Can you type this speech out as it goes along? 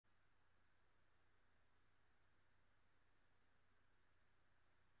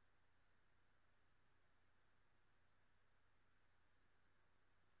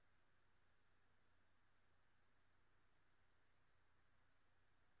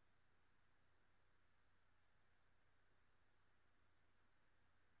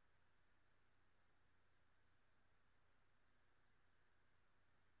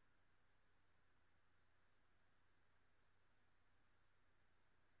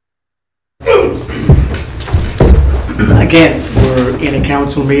Again, we're in a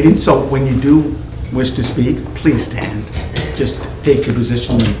council meeting, so when you do wish to speak, please stand. Just take your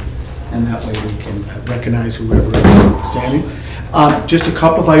position, and that way we can recognize whoever is standing. Just a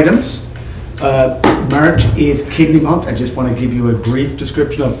couple of items. March is Kidney Month. I just want to give you a brief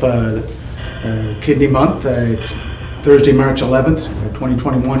description of Kidney Month. It's Thursday, March 11th,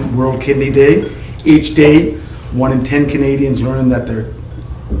 2021, World Kidney Day. Each day, 1 in 10 Canadians learn that their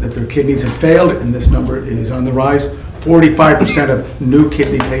kidneys have failed, and this number is on the rise. 45% of new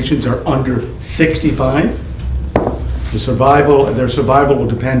kidney patients are under 65. Their survival will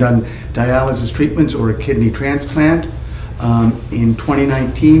depend on dialysis treatments or a kidney transplant. In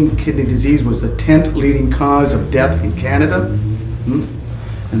 2019, kidney disease was the 10th leading cause of death in Canada. And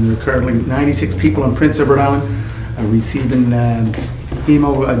there are currently 96 people in Prince Edward Island receiving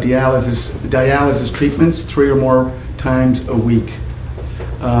dialysis treatments 3 or more times a week.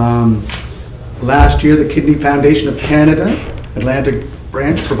 Last year, the Kidney Foundation of Canada, Atlantic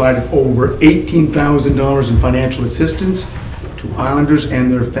branch, provided over $18,000 in financial assistance to Islanders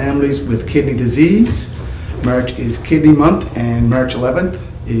and their families with kidney disease. March is Kidney Month, and March 11th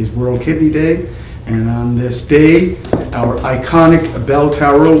is World Kidney Day. And on this day, our iconic bell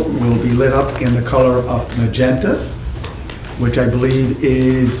tower will be lit up in the color of magenta, which I believe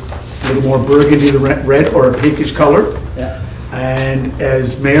is a little more burgundy than red or a pinkish color. Yeah. And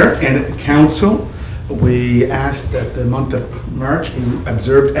as mayor and council, we ask that the month of March be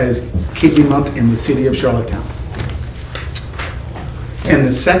observed as Kidney Month in the city of Charlottetown. And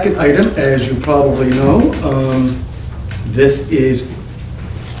the second item, as you probably know, this is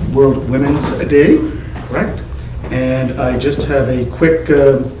World Women's Day, correct? And I just have a quick,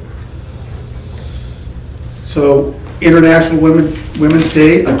 so International Women's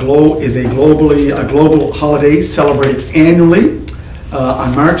Day is a global holiday celebrated annually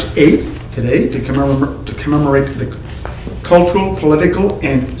on March 8th, today, to commemorate the cultural, political,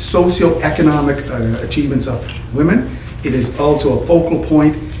 and socio-economic achievements of women. It is also a focal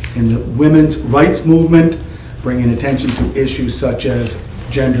point in the women's rights movement, bringing attention to issues such as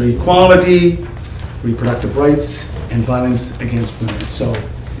gender equality, reproductive rights, and violence against women. So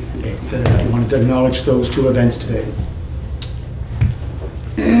I wanted to acknowledge those two events today.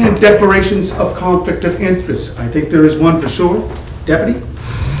 And declarations of conflict of interest. I think there is one for sure. Deputy?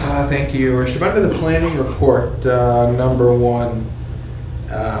 Thank you, Your Worship. Under the planning report, number 1,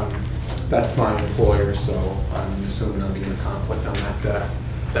 that's my employer, so I'm assuming I'll be in a conflict on that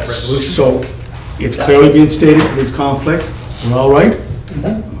resolution. So it's clearly being stated there's conflict. We're all right?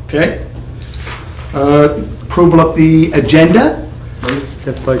 Mm-hmm. Okay. Approval of the agenda.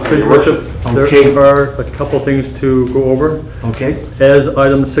 Yes, by Your Worship, okay. There are a couple things to go over. Okay. As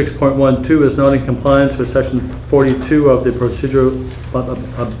item 6.12 is not in compliance with section 42 of the procedural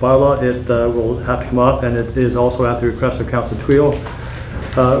bylaw, it will have to come up, and it is also at the request of Councillor Tweel.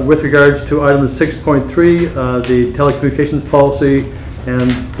 With regards to item 6.3, the telecommunications policy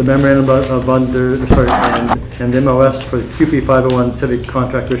and the memorandum and MOS for the QP 501 civic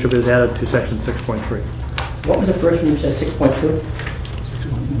contractorship is added to section 6.3. What was the first one you said, 6.2?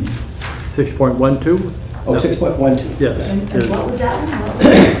 6.12? Oh, 6.12. Yes. And what was that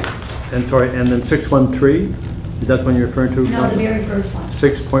one? And sorry, and then 613, is that the one you're referring to? No, the very first one.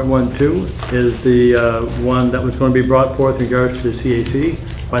 6.12 is the one that was going to be brought forth in regards to the CAC,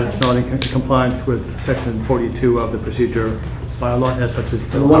 but it's not in compliance with section 42 of the procedure bylaw as such as.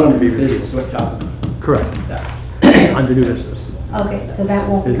 So the one under new business, what you're talking about? Correct. Yeah. Under new business. Okay, so that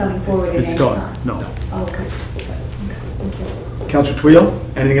won't be coming forward at any It's time? gone, no. Okay. Councillor Tweel,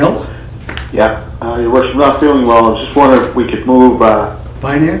 anything else? Yeah, Your Worship, I'm not feeling well. I was just wondering if we could move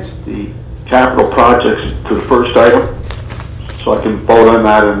finance, the capital projects to the first item, so I can vote on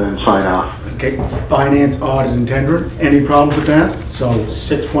that and then sign off. Okay, finance, audit, and tender. Any problems with that? So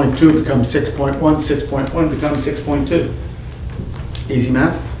 6.2 becomes 6.1, 6.1 becomes 6.2. Easy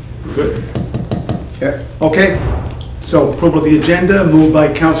math? Good. Sure. Okay, so approval of the agenda, moved by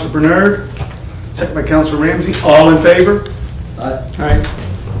Councillor Bernard, second by Councillor Ramsey. All in favor? All right.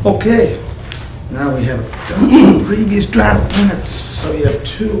 Okay. Now we have done previous draft minutes. So you have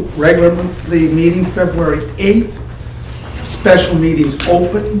 2 regular monthly meetings, February 8th. Special meetings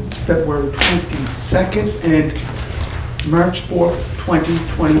open, February 22nd and March 4th,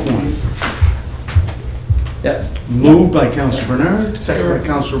 2021. Yep. Moved by Councillor Bernard, second by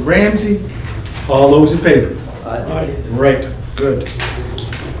Councillor Ramsey. All those in favor? Aye. Right, good.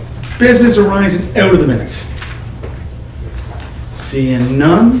 Business arising out of the minutes. Seeing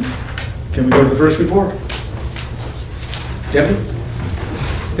none, can we go to the first report? Deputy?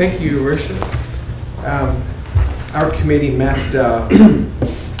 Thank you, Your Worship. Our committee met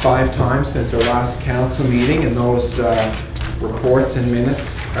 5 times since our last council meeting, and those reports and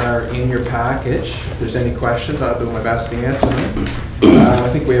minutes are in your package. If there's any questions, I'll do my best to answer them. I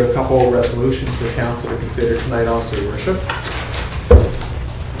think we have a couple of resolutions for council to consider tonight also, Your Worship.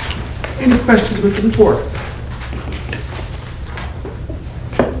 Any questions about the report?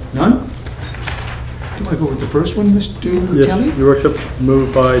 None? Do I go with the first one, Mr. Yes, Kelly? Your Worship,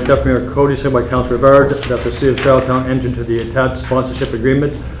 moved by Deputy Mayor Cody, second by Councillor Rivard, that the City of Charlottetown enter into the attached sponsorship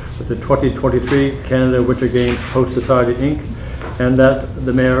agreement with the 2023 Canada Winter Games Host Society, Inc., and that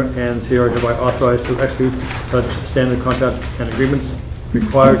the Mayor and City are hereby authorized to execute such standard contract and agreements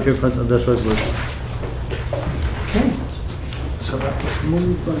required to implement this resolution. Okay. So that was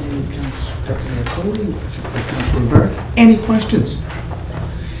moved by Deputy Mayor Cody, second by Councillor Rivard. Any questions?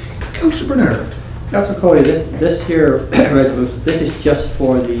 Councillor Bernard. Councilor Cody, this here resolution, this is just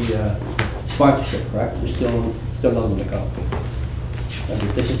for the sponsorship, correct? We're still not in the go.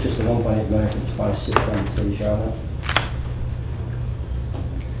 This is just the 1.8 million for sponsorship from the City of Charlottetown.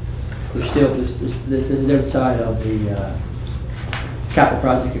 We're still, this is outside of the capital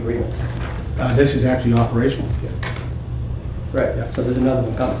project agreements. This is actually operational. Right, Yeah. so there's another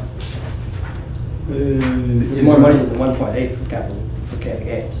one coming. There's Is more there- money than the 1.8 for capital, for Canada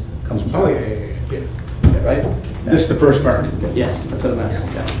Games. Comes Oh, yeah. Right? This is the first part. Yes, that's what I'm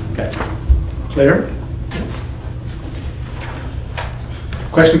asking, yeah, okay. Clear?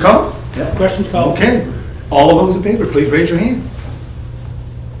 Question called? Yeah. Question called. Okay. All of those in favor, please raise your hand.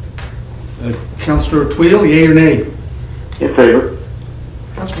 Councillor Twill, yea or nay? In favor?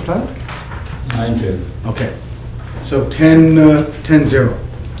 Councillor Cloud? 9-2. Okay. So 10-0. You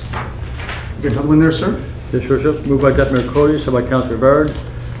got another one there, sir? Yes, Your Worship, moved by Deputy Mayor Cody, second by Councillor Rivard,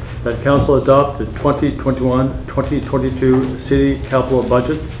 that Council adopt the 2021-2022 City Capital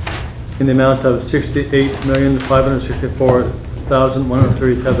Budget in the amount of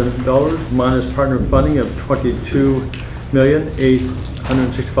 $68,564,137 minus partner funding of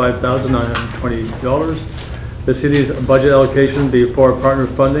 $22,865,920. The city's budget allocation be for partner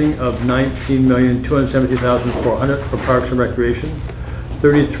funding of $19,270,400 for Parks and Recreation,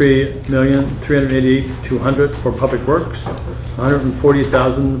 $33,388,200 for Public Works,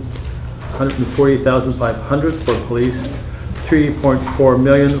 $140,500 for Police, $3.4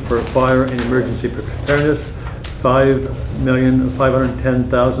 million for Fire and Emergency Preparedness,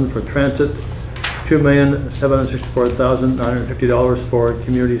 $5,510,000 for Transit, $2,764,950 for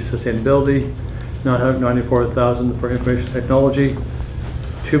Community Sustainability, $994,000 for Information Technology,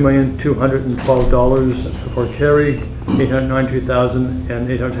 $2,212 for Kerry,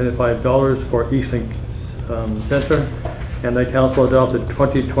 $892,875 for Eastlink Center, and the council adopted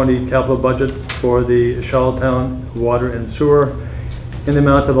 2020 capital budget for the Charlottetown Water and Sewer in the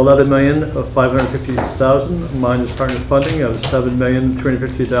amount of $11,550,000 minus partner funding of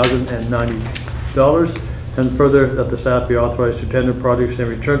 $7,350,090, and further that the staff be authorized to tender projects and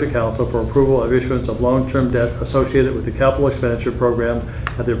return to council for approval of issuance of long-term debt associated with the capital expenditure program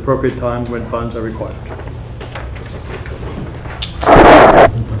at the appropriate time when funds are required.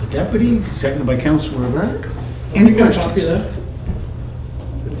 Moved by the deputy, seconded by Councillor Rivard. Any Copy of questions? that?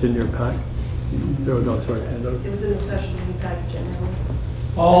 It's in your pack. No, sorry, hand out. It was in the special meeting package, and there was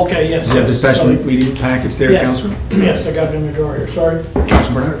Oh, okay, yes. You have the special Sorry. meeting package there, Yes. Councillor? Yes, I got it in the drawer here, sorry.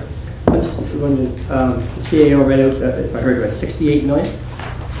 Councillor Bernard. I just wondered, the CAO read out, if I heard right, 68 million?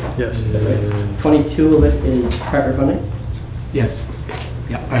 Yes. 22 of it is partner funding? Yes.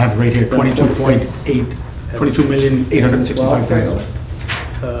 Yeah, I have it right here, 22.8, 22,865,000.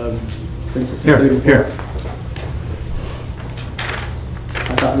 Here, here. I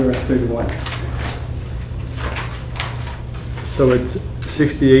thought we were at 31. So it's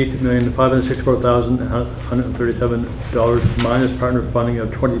 $68,564,137 minus partner funding of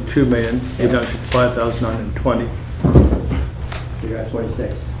 $22,865,920. So you're at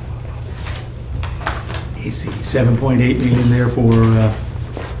 46. You see 7.8 million there for the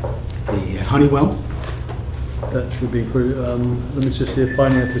Honeywell. That would be included. Let me just see if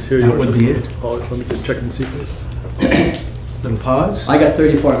finance is here. That would be it. Oh, let me just check and see this. Little pause. I got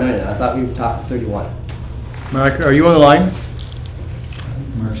 34 million. I thought we were talking 31. Mark, are you on the line?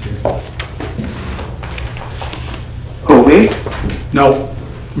 Who, me? No,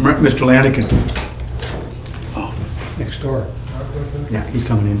 Mr. Lanigan. Next door. Yeah, he's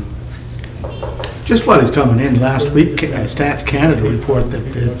coming in. Just while he's coming in, last week, Stats Canada report that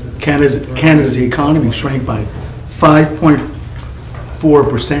Canada's economy shrank by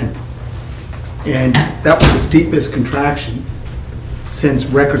 5.4%. And that was the steepest contraction since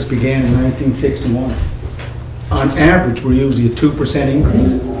records began in 1961. On average, we're usually a 2%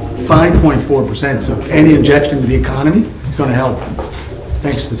 increase, 5.4%. So any injection into the economy is going to help.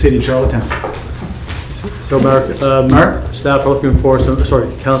 thanks to the city of Charlottetown. So Mark, Mark? staff are looking for some,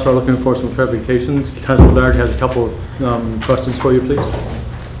 sorry, council are looking for some clarifications. Councilor Laird has a couple questions for you, please.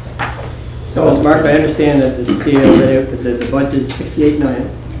 So, Mark, I understand that the CEO, the budget is 68 million,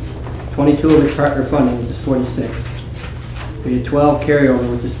 22 of it's partner funding, which is 46. We had 12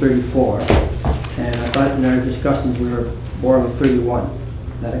 carryover, which is 34. And I thought in our discussions, we were more of a 31.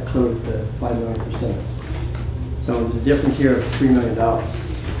 That included the 5 million for Simmons. So there's a difference here of $3 million.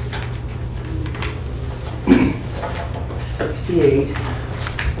 68,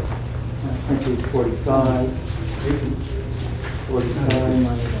 45, 45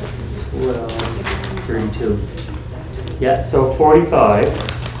 minus 12, 32. Yeah, so 45,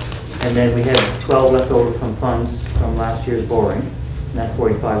 and then we had 12 left over from funds from last year's borrowing, and that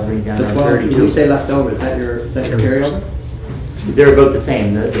 45 is bringing down So to 12, 32. when you say leftover, is that your carryover? They're about the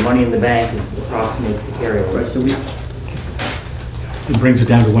same. The money in the bank is approximates the carryover. Right, so It brings it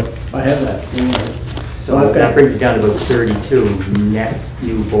down to what? I have that. So that brings it down to about 32 net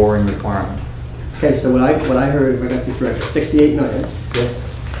new borrowing requirement. Okay, so what I heard, if I got this correct, 68 million. Yes.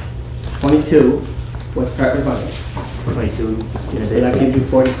 22 was partner funding. 22 in So that gives you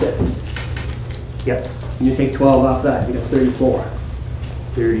 46. Yep. And you take 12 off that, you got 34.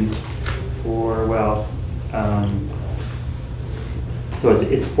 34, well, so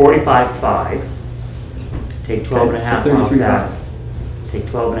it's 45.5. Take 12 and a half off that. Take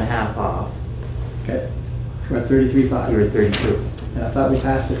 12 and a half off. Okay. We're at 33.5. You're at 32. And I thought we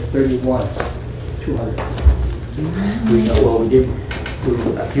passed it at 31, 200. Well, we did do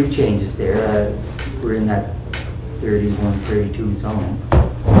a few changes there. We're in that 31, 32 zone.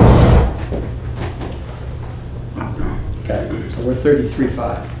 Okay, so we're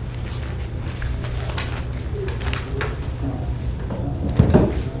 33.5.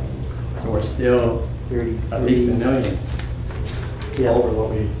 So we're still 30. at least $1 million Yeah. over what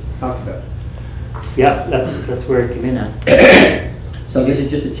we talked about. Yeah, that's where it came in at. So this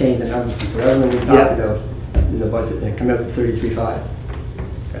is just a change in numbers. So everything we Yeah. talked about in the budget, it came up with 33.5.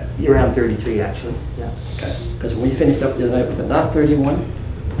 Okay. You're around 33 actually, yeah. Okay. Because when we finished up the other night, was it not 31?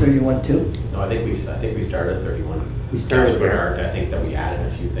 31.2? No, I think we started at 31. We started Councilor there. Bernard, I think that we added a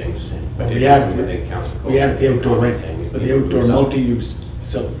few things. Well, I we think added Councilor We added the outdoor, Coleman saying but we- the outdoor multi-use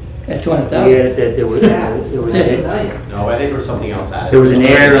facility. At Yeah, 200,000? there was No, I think there was something else added. there was an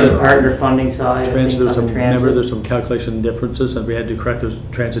error on the partner funding side. I think, There's on some, the remember, transit. there's some calculation differences, and we had to correct those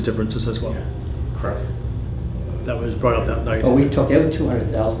transit differences as well. Correct. That was brought up that night. Oh, we took out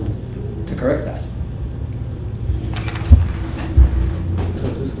 200,000 to correct that. So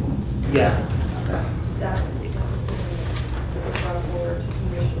is this the one? Yeah. That was the one that was brought forward to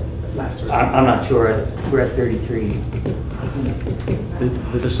commission. Last Thursday. I'm not sure. We're at 33.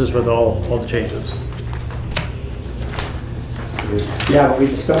 This is with all the changes. Yeah, but we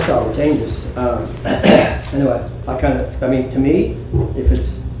discussed all the changes. Anyway, I mean, to me, if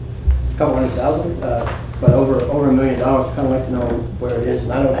it's a couple $100,000, but over $1 million, I'd kind of like to know where it is.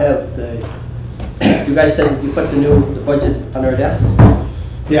 And I don't have the, you guys said you put the budget on our desk?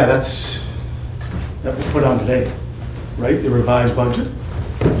 Yeah, that was put on today, right? The revised budget,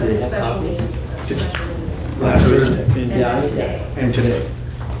 The special meeting. Special meeting. last Thursday And Yeah. then today. and today.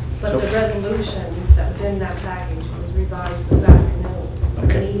 But So- the resolution that was in that package was revised this afternoon. for the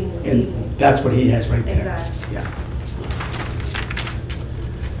Okay, Meeting this and evening. that's what he has right there. Exactly. Yeah.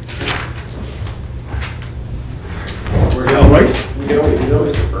 We're All right? We can always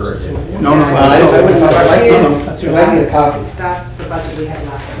defer it. No, no, I that's all. wouldn't, I'd like No, no, to, that's I'd like to get a copy. That's the budget we had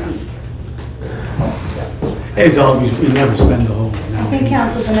last week. As always, we never spend the whole I amount. think,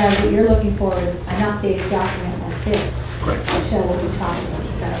 Council Bernard, what you're looking for is an updated document like this. Correct. To show what we're talking about,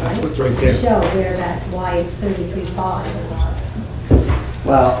 is that right? That's what's right there. To show where that, why it's 33.5.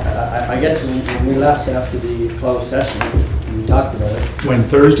 Well, I guess when we left after the closed session, we talked about it, When,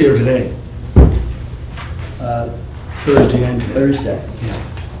 Thursday or today? Thursday and today. Thursday. Yeah.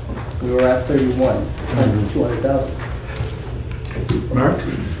 We were at 31, 200,000. Mark?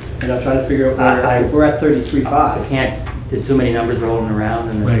 And I'm trying to figure out I- where, if we're at I 33.5. can't, there's too many numbers rolling around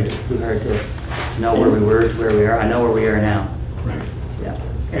and Right. it's too hard to know where we were to where we are. I know where we are now. Right. Yeah.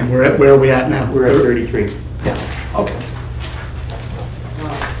 And where are we at now? We're at 33. Yeah, okay.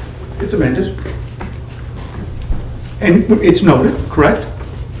 It's amended. And it's noted, correct?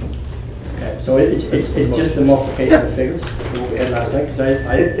 Okay, so it's just the multiplication of figures, what we had last night, because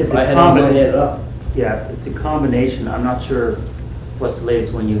It's a I had no money combination. added up. Yeah, it's a combination. I'm not sure what's the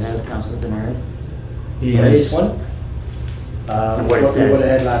latest one you have, Councilor Bernard. He Latest has, one? What it What we says. would have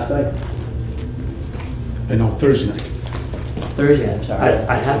had last night, no, Thursday night. Thursday, I'm sorry.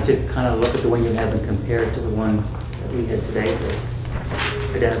 I have to kind of look at the one you have and compare it to the one that we had today. But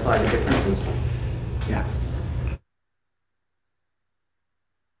identify the differences. Yeah.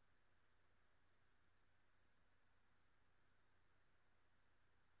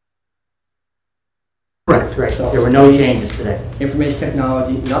 Correct. Right, there were no changes today. Information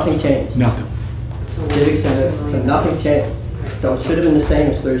technology, nothing changed. Nothing. Civic Center, so nothing changed. So it should have been the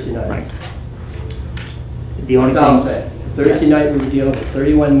same as Thursday night. Right. The only That's all I'm thing, saying. Thursday night, we were dealing with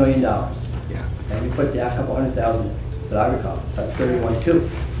 $31 million. Yeah. And we put down a couple $100,000 that I recall. That's 31.2.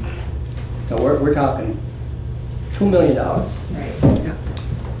 So we're talking $2 million. Right. Yeah.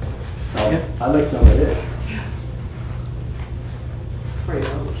 So Yeah. I'd like to know what it is. Pretty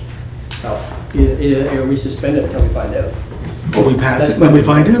low. So either we suspend it until we find out. Or we pass it when we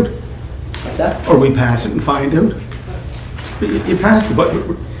find out. What's that? Or we pass it and find out. You pass the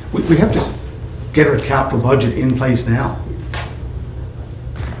budget. We have to get our capital budget in place now.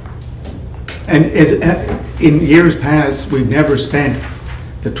 And as in years past, we've never spent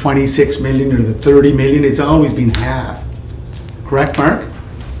the 26 million or the 30 million. It's always been half. Correct, Mark?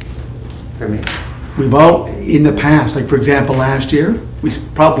 for me. We've all, in the past, like for example, last year, we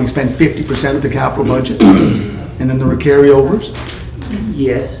probably spent 50% of the capital budget, and then there were carryovers.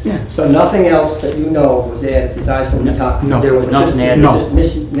 Yes. Yeah. So nothing else that you know was added besides what we talked? No. There was nothing added. No.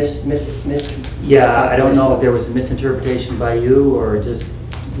 Just Yeah, I don't know if there was a misinterpretation by you or just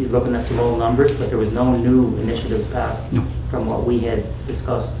you looking at some old numbers, but there was no new initiatives passed No. from what we had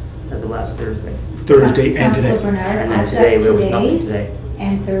discussed as of last Thursday. Thursday and Councilor today. Bernard, And then I've today, got there was nothing today's today.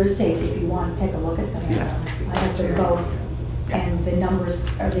 and Thursdays, if you want to take a look at them. Yeah. I have them both, Yeah. and the numbers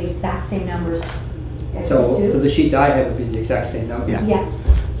are the exact same numbers as the So two. the sheet I have would be the exact same number? Yeah. Yeah,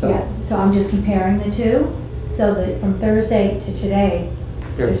 So- yeah, so I'm just comparing the two, so that from Thursday to today,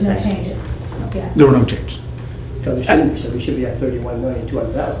 They're the there's no same. changes. Yeah. There were no changes. So we shouldn't, so we should be at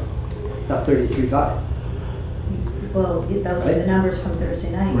 31,200,000, not 33.5. Well, those are Right. the numbers from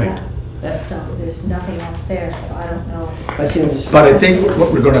Thursday night, Right. yeah. Yeah. So there's nothing else there, so I don't know. I see what you're. But I think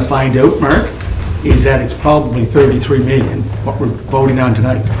what we're gonna find out, Mark, is that it's probably 33 million, what we're voting on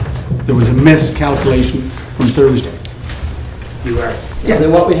tonight. There was a miscalculation from Thursday. You are. Yeah,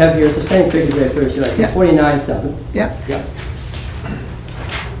 then what we have here is the same figure we had Thursday night, Yeah. 49.7. Yeah. Yeah.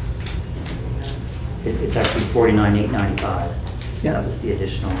 It's actually 49,895. Yeah. That was the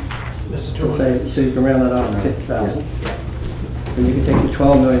additional. So say, so you can round that off to 50,000. And you can take the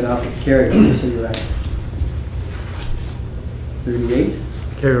 12 million off as carryover, so you're at 38.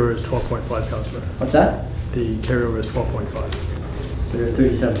 Carryover is 12.5, Councillor. What's that? The carryover is 12.5. So you're at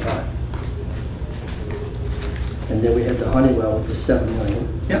 37.5. And then we had the Honeywell, which was 7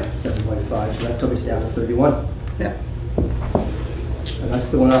 million. Yep. 7.5, so that took us down to 31. Yeah. And that's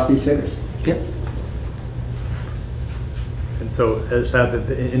the one off these figures. Yeah. And so, as staff have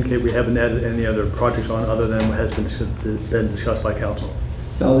indicated, we haven't added any other projects on other than what has been discussed by council.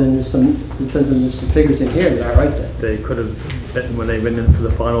 So then there's some figures in here that are right there. They could have, when they went in for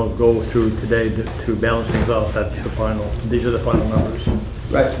the final, go through today to balance things off. That's the final. These are the final numbers.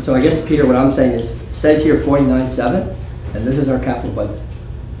 Right, so I guess, Peter, what I'm saying is, it says here 49.7, and this is our capital budget.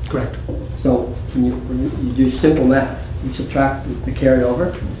 Correct. So when you do simple math, you subtract the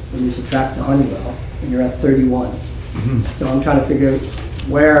carryover, and you subtract the Honeywell, and you're at 31. So I'm trying to figure out,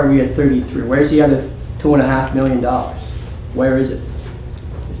 where are we at 33? Where's the other $2.5 million? Where is it?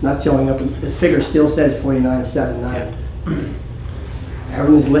 It's not showing up, this figure still says 49.79.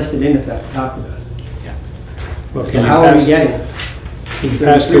 Everyone's listed in it that we talked about. Well, So can you how are we pass, getting? can you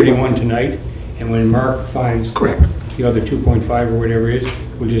pass 31 tonight, and when Mark finds Correct. the other 2.5 or whatever it is,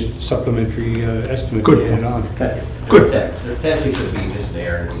 we'll just supplementary estimate Good and add on. Okay. Good. There potentially could be just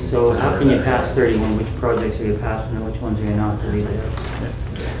there. So how can you pass 31? Which projects are you passing and which ones are you not to leave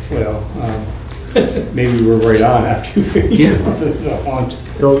there? Well, maybe we're right on after you figure Yeah. this out.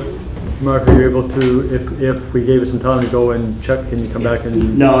 So, Mark, are you able to, if we gave you some time to go and check, can you come back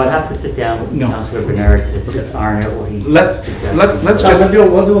and? No, I'd have to sit down with No. Councillor Bernard to just iron out what he's Let's suggesting. just,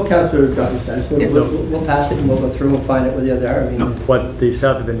 We'll do what Councillor Duffy says. We'll pass it and we'll go through and find out what the other are. I mean, What the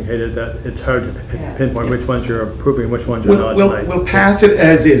staff have indicated that it's hard to pinpoint which ones you're approving, which ones you're not tonight. we'll pass it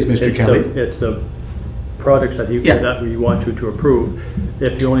as is, Mr. It's Kelly. It's the projects that Yeah. that we want you to approve.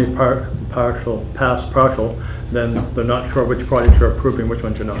 If you only pass partial, then they're not sure which projects you're approving, which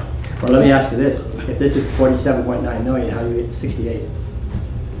ones you're not. well, let me ask you this. If this is 47.9 million, how do you get to 68?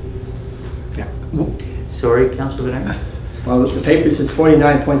 Yeah. Sorry, Councillor Bernard? Well, the paper says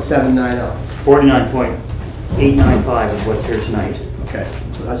 49.790. 49.895 is what's here tonight. Okay,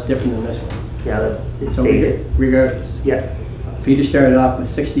 so that's different than this one. Yeah, it's So dated. regardless, Yeah, Peter started off with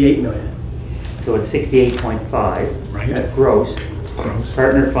 68 million. so it's 68.5. Right. At gross. Gross.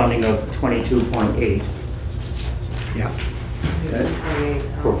 Partner funding of 22.8. Yeah. 28.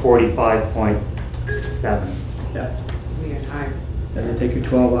 for 45.7. Yeah. Weird, higher. And then take your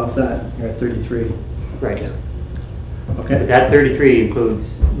 12 off that, you're at 33. Right. But Okay? that 33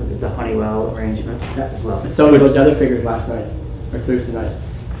 includes the Honeywell arrangement Yeah. as well. And some of those other figures last night, or Thursday night,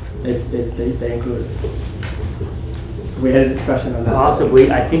 they included. We had a discussion on that.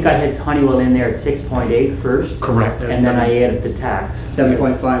 Possibly, I think I had Honeywell in there at 6.8 first. Correct. And then I added the tax.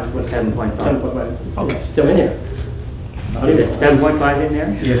 7.5 was 7.5. 7.5. Okay. Still in here. Is it 7.5 in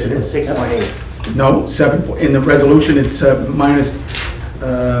there? Yes, it is. 6.8. No, 7, in the resolution, it's minus,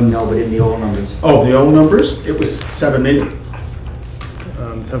 No, but in the old numbers. oh, the old numbers, it was 7 million.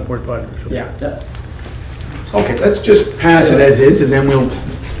 7.5 for sure. Yeah. Yeah. Okay, let's just pass it as is, and then we'll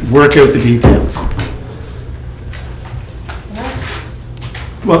work out the details.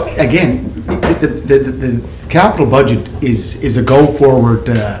 Well, again, the capital budget is a go-forward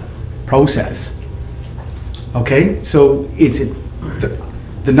process. Okay, so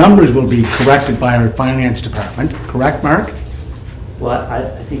the numbers will be corrected by our finance department, correct, Mark? Well,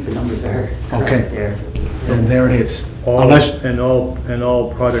 I think the numbers are Okay. correct there. And there it is. All, Unless, and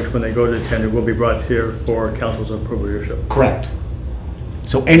all projects, when they go to tender, will be brought here for council's appropriation. correct.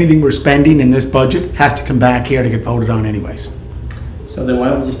 So anything we're spending in this budget has to come back here to get voted on anyways. So then why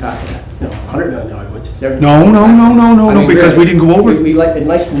don't we just pass it? No, $100 million budget. No, because we didn't go over it. We'd like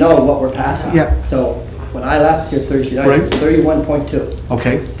to know what we're passing. Yeah. So when I left here Thursday night, it was Right. 31.2.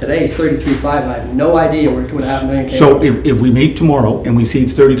 Okay, Today is 33.5, and I have no idea where 2.5 million came so from. if we meet tomorrow and we see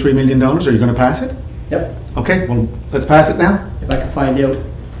it's $33 million, are you gonna pass it? Yep, Okay, well, let's pass it now. if I can find out.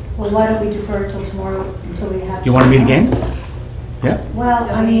 Well, why don't we defer till tomorrow until we have... You wanna meet again? Yeah, Well,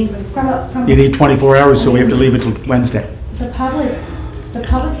 I mean, from you need 24 hours, so we have to leave it till Wednesday. the public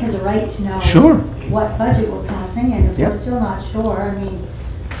has a right to know. Sure. What budget we're passing, and if Yep. we're still not sure, I mean,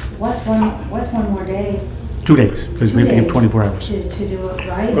 what's one more day? 2 days, because we have to give 24 hours. To do it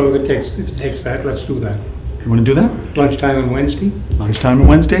right? Well, if it takes that, let's do that. You wanna do that? Lunchtime on Wednesday Lunchtime on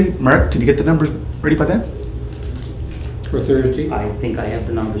Wednesday. Mark, did you get the numbers ready by then? or Thursday? I think I have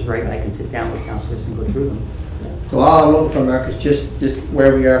the numbers right. I can sit down with councilors and go through them. So all I'm looking for, Mark, is just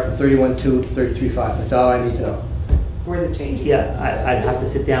where we are from 31.2 to 33.5. That's all I need to know. Where the changes. Yeah, I'd have to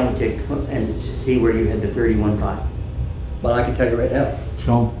sit down with you and see where you had the 31.5. But I can tell you right now.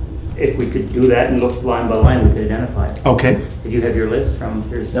 So, If we could do that and look line by line, we could identify it. okay, Did you have your list from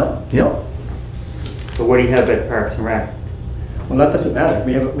Thursday? No? yeah. But what do you have at Parks and Rec? Well, that doesn't matter.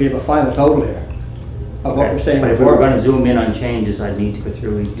 We have a final total here of what we're saying. But if we were before. going to zoom in on changes, I'd need to go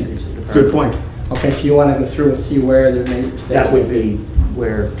through each of the departments. Good point. Okay, so you want to go through and see where there may be mistakes? That would be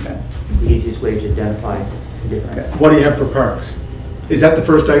where the easiest way to identify the difference. What do you have for parks? Is that the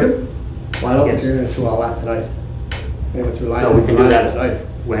first item? Why don't we Yes. go through all that tonight? We went through line So we can do that tonight.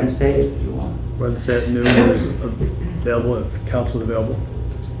 Wednesday if you want. Wednesday at noon is available if council is available.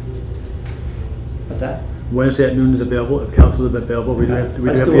 What's that? Wednesday at noon is available if council is available. We do have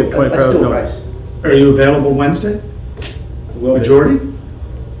Let's to do give it. 24 Let's hours do it notice. Are you available Wednesday? Will be. Majority?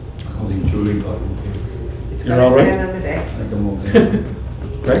 It's You're gonna all right? depend on the day.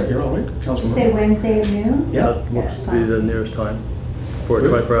 Greg, you're all right? Did you Councilman? say Wednesday at noon? Yeah. That looks Yes, to be fine. the nearest time for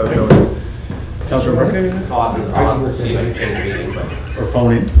 24 hours notice. Councilor Burke? I'll see if I can change the meeting, but, Or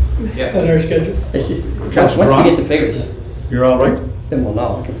phone in? yeah. On our schedule. It's just, Councilor once we Brown? get the figures, You're all right? then we'll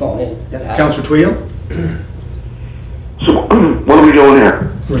know. We can phone in. Councilor Twill? So what are we doing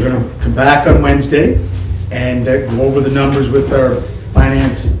here? We're gonna come back on Wednesday and go over the numbers with our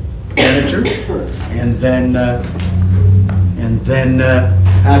finance manager and then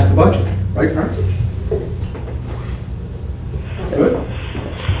pass the budget, right, Mark? Good?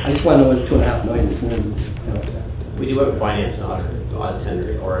 I just want to know what 2.5 million is. And then, you know, We do have a finance audit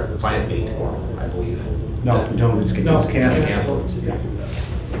tender, or a finance meeting tomorrow, I believe. No, we don't, it's No, canceled. Canceled. Yeah.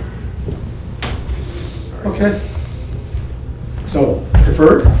 Okay. So,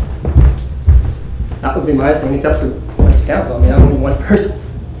 deferred? That would be my thing. It's up to the council. I mean, I'm only one person.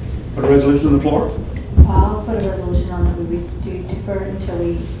 Put a resolution on the floor? I'll put a resolution on that we do defer until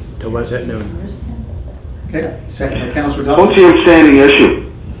we... Till Wednesday at noon. Okay, second by Councilor What's Duffy. the outstanding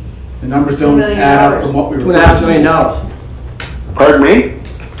issue? The numbers don't $2 million. add up from what we were. $2.5 million. Pardon me?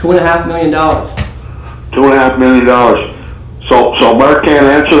 $2.5 million. $2.5 million. So Mark can't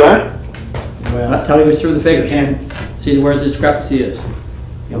answer that? Well, Not telling us through the figures. can, See where the discrepancy is.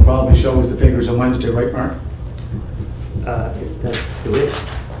 he'll probably show us the figures on Wednesday, right, Mark? If that's the wish.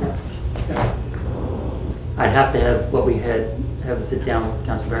 I'd have to have what we had, have a sit down with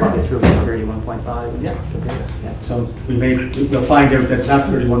Council Barrett, get through 31.5. Yeah. Yeah. So we'll find out that's not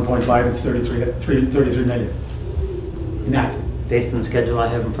 31.5, it's 33 million. Not. Based on the schedule I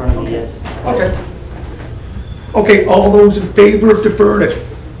have in front of me, Okay. yes. Okay. Okay, all those in favor of deferring it,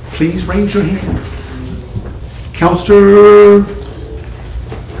 please raise your hand. Councillor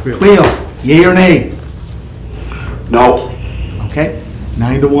Cleo, yea or nay? No. Okay,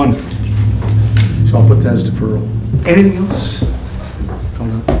 9-1. So I'll put that as deferral. Anything else?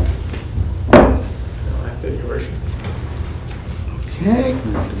 Coming up. That's it, Your Worship. Okay.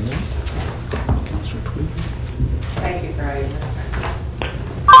 Councillor Tweed. Thank you, Brian.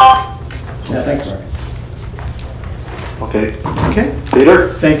 Yeah, thanks, Brian. Okay. Okay, Peter?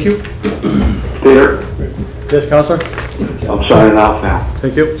 thank you. Peter? Yes, Counselor? I'm signing off now.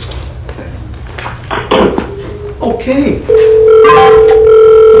 Thank you. Okay.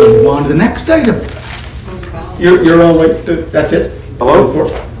 Move on to the next item. You're all right, that's it? Hello?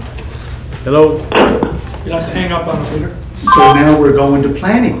 Hello? You'll have to hang up on it, Peter. So now we're going to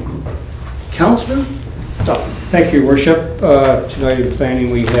planning. Councillor Duffy. Thank you, Your Worship. Tonight in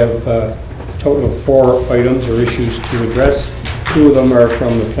planning, we have a total of 4 items or issues to address. 2 of them are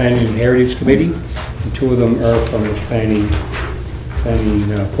from the Planning and Heritage Committee, and 2 of them are from the Planning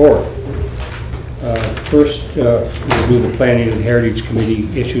Board. First, we'll do the Planning and Heritage Committee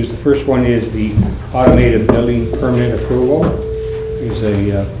issues. The first one is the automated building permit approval. There's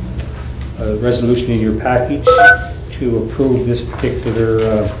a resolution in your package to approve this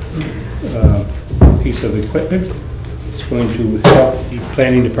particular piece of equipment. It's going to help the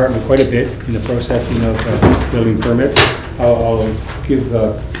planning department quite a bit in the processing of building permits. I'll give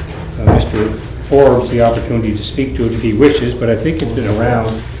Mr. Forbes the opportunity to speak to it if he wishes, but I think it's been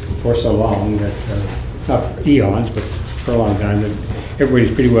around for so long that, not for eons, but for a long time, that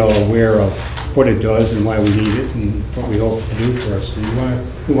everybody's pretty well aware of what it does and why we need it and what we hope to do for us. Do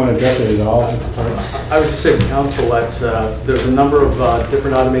you want to address it at all? I would just say to council that there's a number of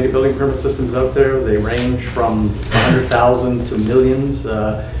different automated building permit systems out there. They range from 100,000 to millions.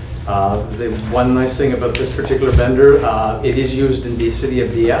 The one nice thing about this particular vendor, it is used in the city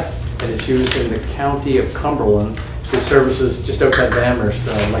of Dieppe, and it's used in the county of Cumberland, which services just outside of Amherst,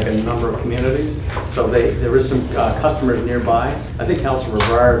 like a number of communities. So there is some customers nearby. I think Councilor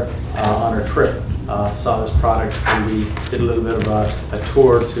Rivard on our trip saw this product, and we did a little bit of a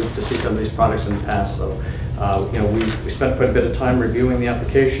tour to see some of these products in the past. So we spent quite a bit of time reviewing the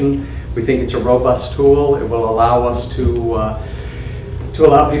application. We think it's a robust tool. It will allow us to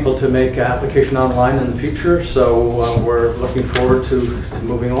allow people to make application online in the future. So we're looking forward to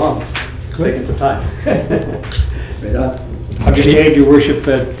moving along. It's taking some time. Right on. I'll just add, Your Worship,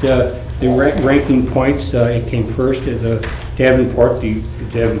 that the ranking points, it came first. The Davenport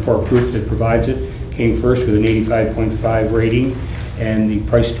group that provides it came first with an 85.5 rating, and the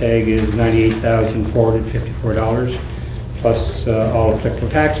price tag is $98,454 plus all applicable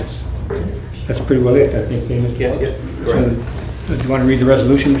taxes. That's pretty well it, I think. Yeah. So, do you want to read the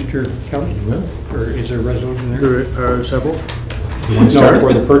resolution, Mr. Kelly? Or is there a resolution there? There are several. No,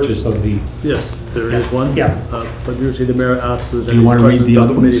 for the purchase of the... Yes, there is one. Yeah. But usually the mayor asks if there's Do any you want to read questions the of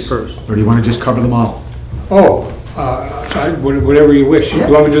other committee ones? first. Or do you want to just cover them all? Oh, whatever you wish. Yeah.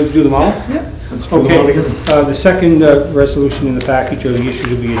 You want me to do them all? Yeah. Let's do them all Okay. together. The second resolution in the package, or the issue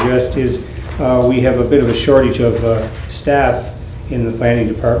to be addressed, is we have a bit of a shortage of staff in the planning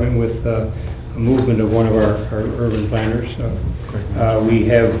department with a movement of one of our urban planners. We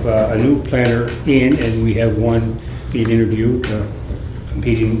have a new planner in, and we have one being interviewed,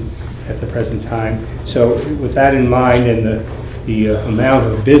 competing at the present time. So with that in mind, and the amount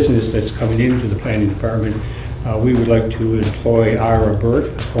of business that's coming into the planning department, we would like to employ Ira Burt,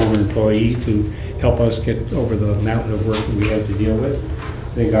 a former employee, to help us get over the mountain of work that we have to deal with.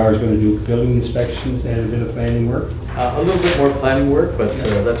 I think Ira's going to do building inspections and a bit of planning work. A little bit more planning work, but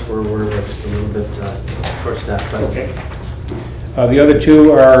that's where we're just a little bit short-staffed. Okay. The other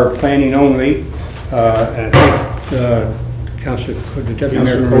 2 are planning only. And I think Councilor, the Deputy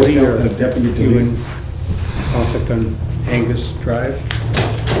Mayor Cody, or the Deputy you in conflict on Angus Drive.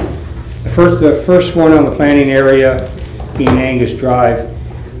 The first one on the planning area being Angus Drive.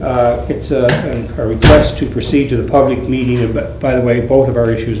 It's a request to proceed to the public meeting. By the way, both of our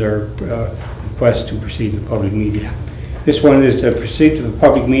issues are requests to proceed to the public meeting. This one is to proceed to the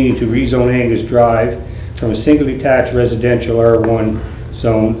public meeting to rezone Angus Drive from a single detached residential R1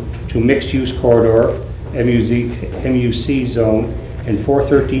 zone to mixed-use corridor, MUC zone, and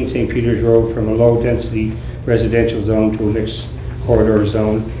 413 St. Peter's Road from a low-density residential zone to a mixed corridor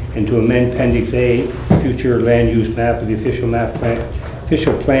zone, and to amend Appendix A, future land use map of the official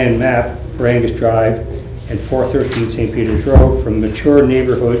plan map for Angus Drive and 413 St. Peter's Road from mature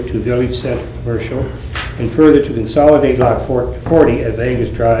neighborhood to village center commercial, and further to consolidate lot 40 at Angus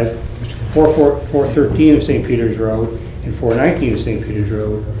Drive, 413 of St. Peter's Road and 419 of St. Peter's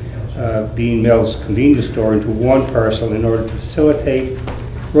Road Bean Mills convenience store into one parcel in order to facilitate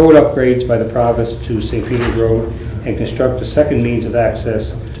road upgrades by the province to St. Peter's Road and construct a second means of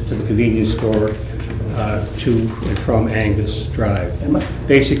access to the convenience store to and from Angus Drive.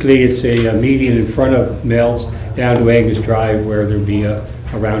 Basically, it's a median in front of Mills down to Angus Drive where there'll be a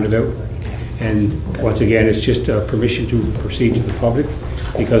roundabout. And once again, it's just a permission to proceed to the public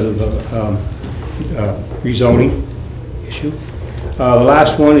because of the rezoning issue. The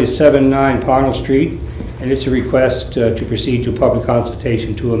last one is 79 Parnell Street, and it's a request to proceed to public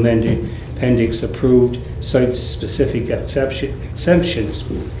consultation to amend the appendix approved site-specific exemptions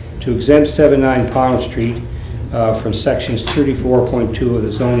to exempt 79 Parnell Street from sections 34.2 of the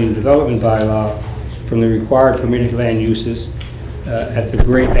zoning development bylaw from the required permitted land uses at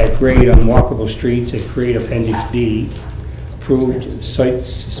grade on walkable streets and create Appendix B, approved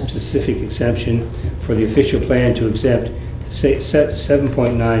site-specific exemption for the official plan to exempt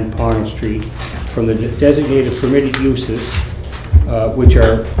 7.9 Parnell Street from the designated permitted uses, which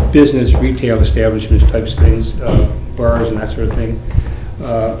are business, retail establishments types things, bars and that sort of thing,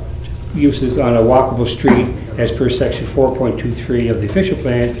 uses on a walkable street as per section 4.23 of the official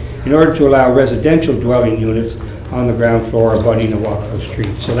plan in order to allow residential dwelling units on the ground floor abutting a walkable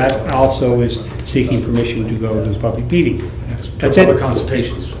street. So that also is seeking permission to go to the public meeting. That's it. Public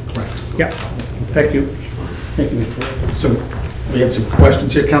consultations. Right. Yeah. Thank you. Thank you. So we had some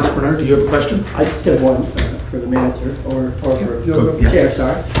questions here. Councilor Bernard, do you have a question? I just have one for the manager or for Good, the chair,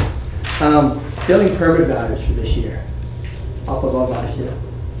 sorry. Building permit values for this year, up above last year.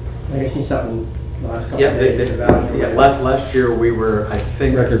 I seen something last couple of days. Last year we were, I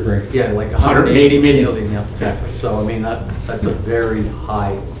think, record break. Yeah, like 180 million. Yeah, exactly. So I mean that's a very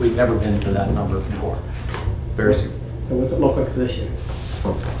high. We've never been to that number before. Very. So what's it look like for this year?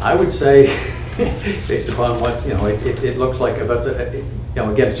 I would say, based upon what it looks like about the,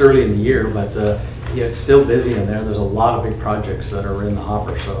 again it's early in the year, but it's still busy in there. There's a lot of big projects that are in the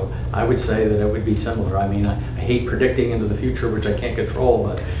hopper, so I would say that it would be similar. I mean, I hate predicting into the future, which I can't control,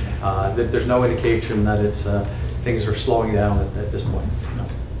 but there's no indication that it's things are slowing down at this point.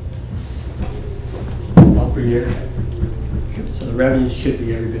 No. Per year. So the revenues should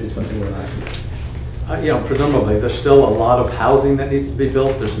be every bit as what they were last year. Presumably, there's still a lot of housing that needs to be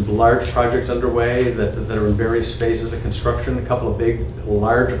built. There's some large projects underway that are in various phases of construction. A couple of big,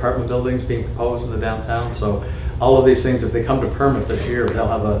 large apartment buildings being proposed in the downtown. So all of these things, if they come to permit this year, they'll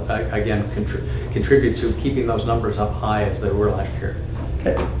have again contribute to keeping those numbers up high as they were last year.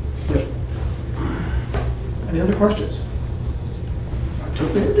 Okay. Yep. Any other questions? It's not too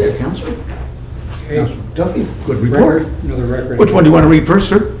bad there, Councilor. Councilor Duffy, good report. Another record. Which one do you want to read first,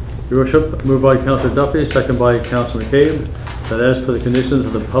 sir? Your Worship, moved by Councillor Duffy, second by Councillor McCabe, that as per the conditions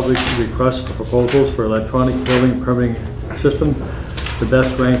of the public request for proposals for electronic building permitting system, the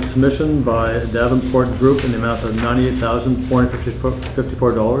best ranked submission by Davenport Group in the amount of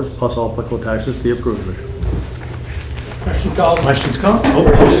 $98,454 plus all applicable taxes be approved, Worship. Question called. Questions called?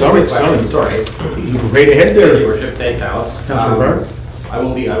 Oh, sorry. You were right ahead there. Your Worship, thanks, Alex. Councilor Bernard? I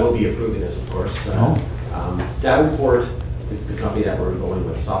will be approving this, of course. Davenport, the company that we're going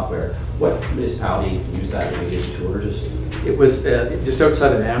with software, what municipality used that when we did the tour? It was just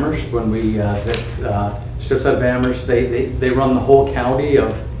outside of Amherst when we, just outside of Amherst, they run the whole county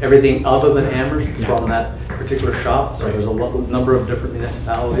of everything other than Amherst from that particular shop. So there's a number of different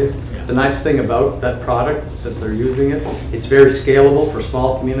municipalities. Yeah. The nice thing about that product, since they're using it, it's very scalable for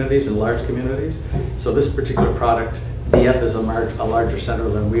small communities and large communities. So this particular product, DF is a larger center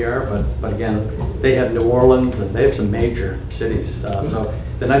than we are, but again, they have New Orleans and they have some major cities. So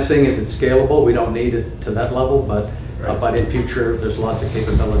the nice thing is it's scalable. We don't need it to that level, but in future, there's lots of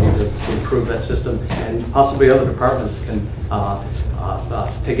capability to improve that system, and possibly other departments can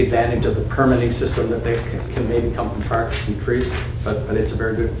take advantage of the permitting system that they can maybe come from parks and trees, but it's a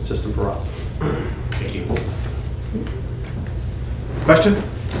very good system for us. Thank you. Question?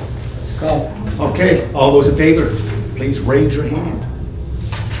 Call. Okay, all those in favor, please raise your hand.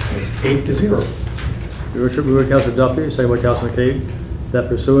 So it's 8-0. Your Worship, moved by Councillor Duffy, second by Councillor McCabe, that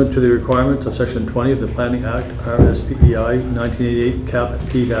pursuant to the requirements of Section 20 of the Planning Act, RSPEI 1988, Cap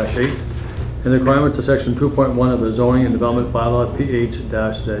P-8, and the requirements of Section 2.1 of the Zoning and Development Bylaw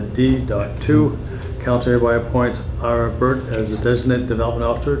PH-ZD.2, Council hereby appoints R. Burt as the designated development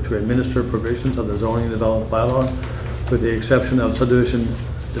officer to administer provisions of the Zoning and Development Bylaw, with the exception of subdivision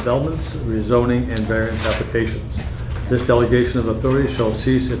developments, rezoning, and variance applications. This delegation of authority shall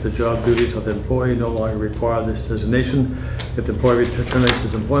cease if the job duties of the employee no longer require this designation, if the employee terminates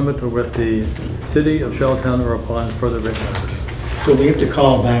his employment or with the City of Charlottetown or upon further written notice. So we have to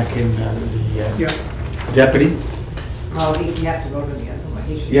call back in the deputy? Oh, you have to go to the other one.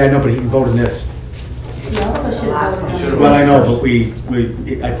 Yeah, I know, but he can vote in this. He also should have voted on Well, I know, but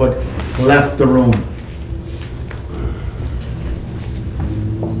I put left the room.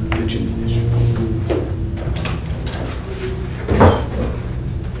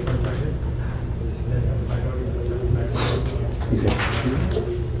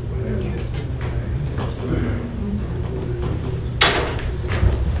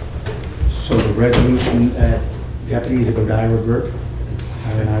 So the resolution, Deputy, is it going to revert?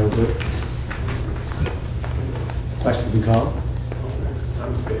 I revert. Question been called?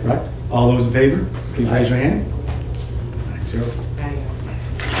 Right, all those in favor, please raise your hand. 9-0.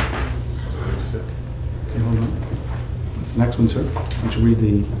 Okay, hold on. What's the next one, sir? Why don't you read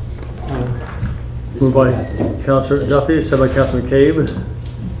the... Moved by Councillor Duffy, second by Councillor McCabe,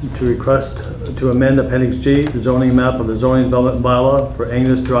 to request to amend Appendix G, the zoning map of the zoning development bylaw for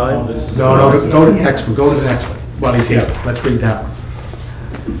Angus Drive. No, go to the next one, go to the next one, while he's here. Let's read that one.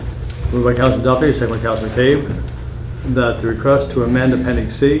 Moved by Councillor Duffy, second by Councillor McCabe, that the request to amend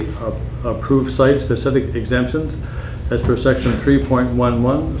Appendix C, approve site-specific exemptions as per Section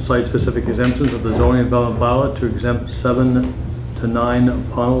 3.11, site-specific exemptions of the zoning development bylaw to exempt 7 to 9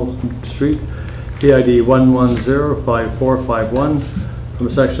 Pownell Street, PID 1105451, from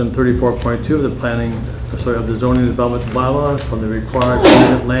Section 34.2 of the of the zoning development bylaw from the required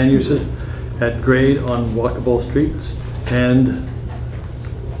permanent land uses at grade on walkable streets, and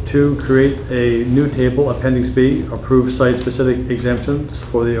to create a new table, Appendix B, approve site-specific exemptions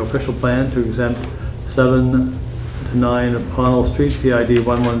for the official plan to exempt 7 to 9 Pownell Street, PID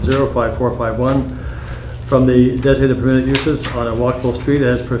 1105451, from the designated permitted uses on a walkable street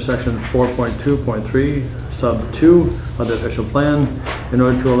as per Section 4.2.3, sub 2 of the official plan, in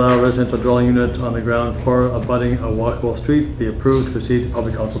order to allow residential dwelling units on the ground floor abutting a walkable street be approved to proceed to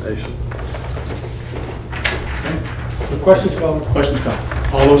public consultation. The questions called. Questions called.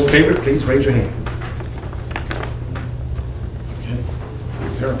 All those in favor, please raise your hand. Okay.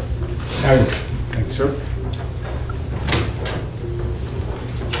 9-0. Thank you, sir.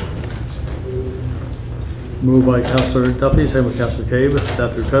 Moved by Councillor Duffy, second by Councillor McCabe,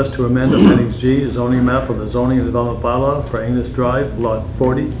 that the request to amend Appendix G, zoning map of the zoning and development bylaw for Angus Drive, Lot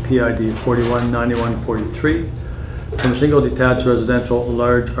 40, PID 419143, from single detached residential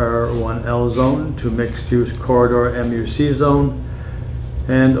large R1L zone to mixed-use corridor MUC zone,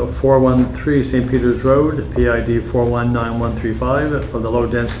 and 413 St. Peter's Road, PID 419135, from the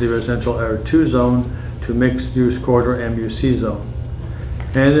low-density residential R2 zone to mixed-use corridor MUC zone.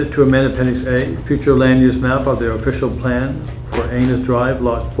 And to amend Appendix A, future land use map of the official plan for Angus Drive,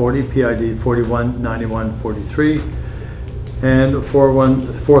 Lot 40, PID 419143, and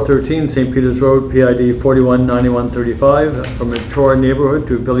 413 St. Peter's Road, PID 419135, from mature neighborhood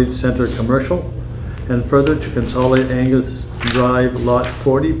to village center commercial, and further to consolidate Angus Drive, Lot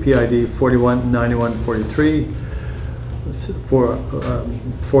 40, PID 419143, for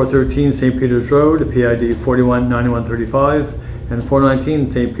 413 St. Peter's Road, PID 419135, and 419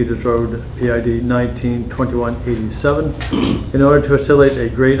 St. Peter's Road, PID 192187, in order to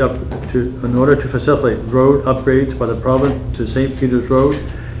facilitate road upgrades by the province to St. Peter's Road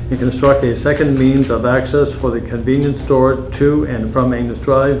and construct a second means of access for the convenience store to and from Angus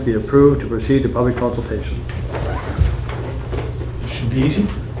Drive, be approved to proceed to public consultation. This should be easy.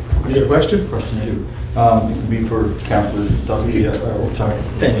 You have a question? Question two. It could be for Councillor Duffy. Sorry.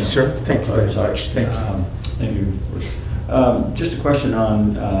 Thank you, sir. Thank you very much. Thank you. Thank you. Just a question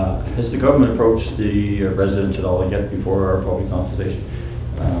on, has the government approached the residents at all yet before our public consultation?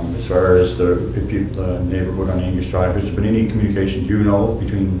 As far as the neighborhood on Angus Drive, has there been any communication, do you know,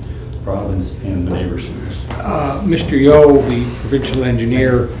 between the province and the neighbors? Mr. Yo, the provincial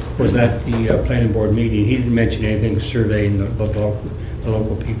engineer, was at the planning board meeting. He didn't mention anything surveying the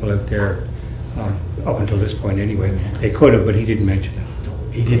local people out there up until this point anyway. They could have, but he didn't mention it.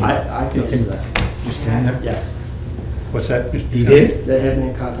 He didn't. I can answer that. You stand there? Yes. What's that, Mr. He did? They have been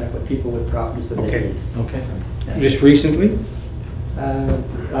in contact with people with properties that they need. Okay. Yes. Just recently?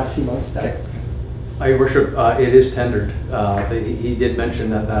 Last few months. Okay. Your Worship, it is tendered. He did mention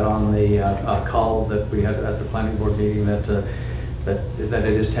that on the call that we had at the planning board meeting that it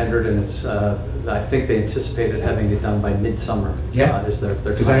is tendered, and it's. I think they anticipated having it done by midsummer. Yeah.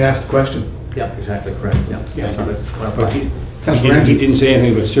 Because I asked the question. Yeah, exactly correct. Yeah. But he didn't say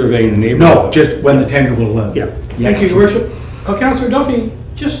anything about surveying the neighborhood. No, just when the tender will. Yeah. Thank you, Your Worship. Councillor Duffy,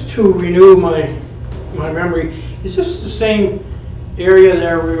 just to renew my memory, is this the same area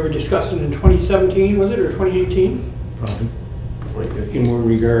there we were discussing in 2017, was it, or 2018? Probably. In what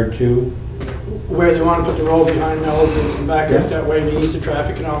regard to? Where they want to put the road behind Mel's and back up that way to ease the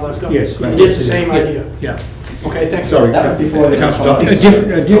traffic and all that stuff? Yes. It's the same idea. Yeah. Okay, thank you. Sorry, That was before the- Councilor Duffy.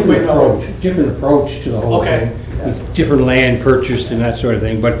 A different approach to the whole Okay. thing. With different land purchased and that sort of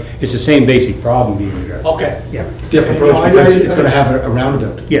thing, but it's the same basic problem being addressed. Okay. Yeah. Different approach because it's going to have a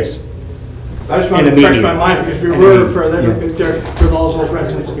roundabout. Yes. I just wanted to And refresh immediate. my mind because we And were immediate. for all those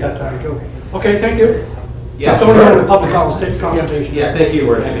residents at that time too. Okay, thank you. Yeah. So we're going to public consultation. Yeah, thank you,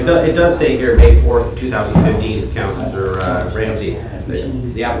 Worship. It does say here, May 4th, 2015, Councilor Ramsey,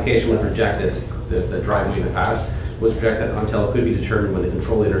 the application was rejected, the driveway in the past was rejected until it could be determined when the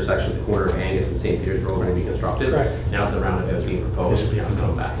control intersection at the corner of Angus and St. Peter's Road will be constructed. Correct. Now that the roundabout is being proposed. This will be it's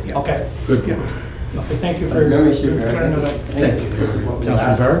going back. Yeah. Okay. Good. Okay, thank you for Memory should be clearing that up. Thank you.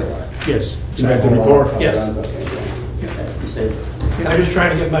 Councilor Barrett? Yes. You read the report? Yes. You say- I'm just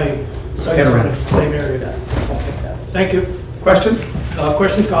trying to get my sights Head on around. the same area. Thank you. Question?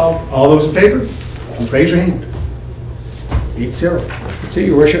 Questions called? All those in favor? Please raise your hand. 8-0. That's it,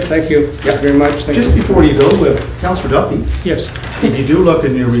 your worship, thank you. Yeah. Very much. Thank Just you. before you go, Councilor Duffy, Yes. if you do look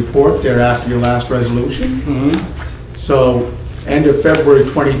in your report there after your last resolution, so end of February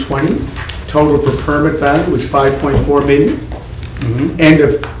 2020, total for permit value was 5.4 million. End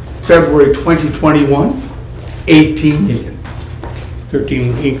of February 2021, 18 million.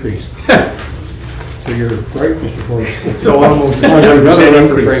 13 increase. So you're right, Mr. Ford. So almost a Another 100%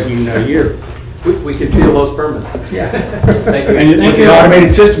 increase. record-breaking year. We can feel those permits. Yeah. Thank you. And with the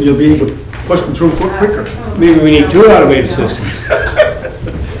automated system, you'll be able to push them through quicker. Maybe we need 2 automated systems.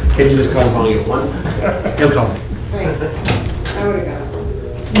 Can you just call As long him? as you have one. He'll call me. Wait, I would've got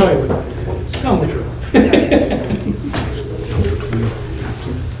it. No, you wouldn't. It's telling the truth.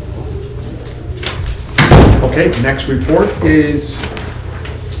 Okay, next report is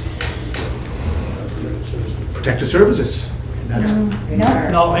Protective Services. And that's,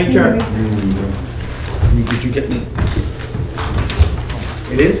 No, HR. did you get me?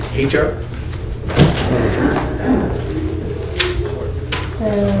 It is HR? So,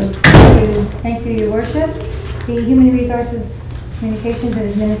 thank you, your worship. The Human Resources Communications and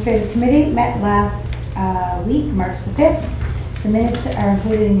Administrative Committee met last week, March the 5th. The minutes are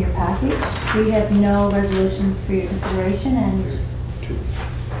included in your package. We have no resolutions for your consideration and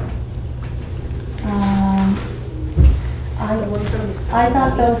I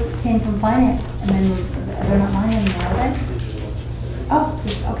thought those came from finance and then they're not mine anymore, are they?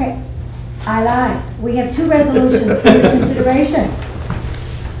 Oh, okay. I lied. We have 2 resolutions for your consideration.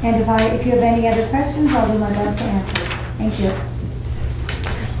 And if you have any other questions, I'll do my best to answer. Thank you.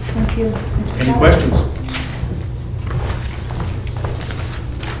 Thank you. Mr. Any Kelly. questions?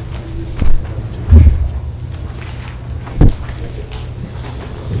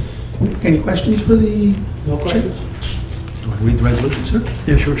 Any questions for the? No questions? Do you want to read the resolution, sir?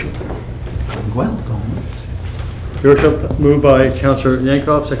 Yes, Your Worship. Going well, going well. Your Worship, moved by Councillor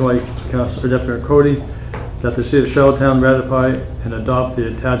Yankoff, second by Councillor Deputy Mayor Cody, that the City of Charlottetown ratify and adopt the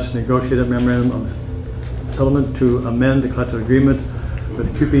attached negotiated memorandum of settlement to amend the collective agreement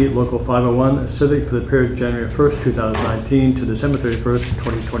with QP Local 501 Civic for the period January 1st, 2019 to December 31st,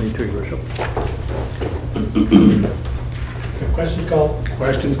 2022, Your Worship. Questions called?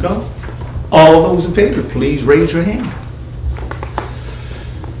 Questions called? All those in favor, please raise your hand.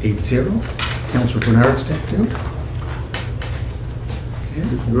 8-0. Councillor Bernard stepped out.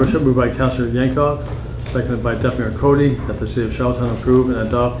 Your Worship, moved by Councillor Yankoff, seconded by Deputy Mayor Cody, that the City of Charlottetown approve and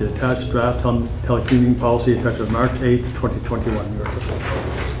adopt the attached draft telecommuting policy effective March 8th, 2021. Your Worship.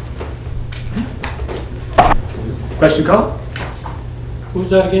 Question called? Who's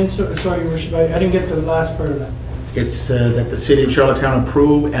that again? Sorry, Your Worship, I didn't get the last part of that. It's that the City of Charlottetown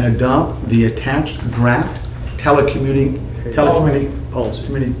approve and adopt the attached draft telecommuting policy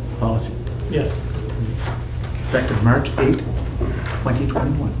Yes. effective March 8,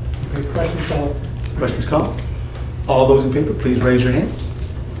 2021. Okay, questions called? Questions called? All those in favor, please raise your hand.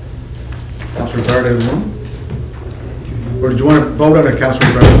 Councillor Bernard, everyone? Or did you want to vote on it,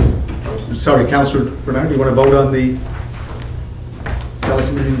 Councillor Bernard? Sorry, Councillor Bernard, do you want to vote on the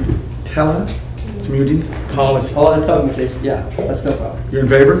telecommuting policy? Oh, the telecommunication, yeah, that's no problem. You're in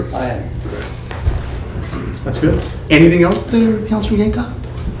favor? I am. That's good. Anything else there, Councillor Yankoff?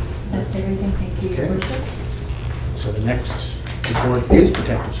 That's everything. Thank you, your Okay. worship. So the next report is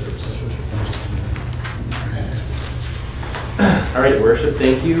Protective Services. All right, Your Worship,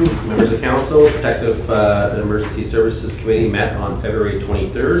 thank you. Members of Council, Protective and Emergency Services Committee met on February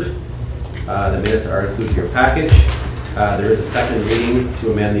 23rd. The minutes are included in your package. There is a second reading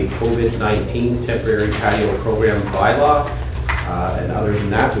to amend the COVID-19 temporary patio program bylaw. And other than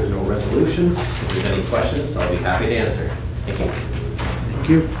that, there's no resolutions. If there's any questions, I'll be happy to answer. Thank you. Thank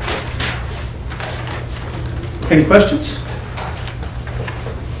you. Any questions?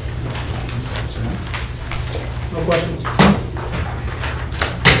 No questions.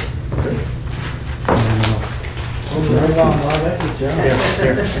 Very long,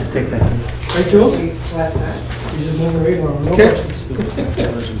 Here, take that. Right, Jules? You just move right along, no Okay. questions. You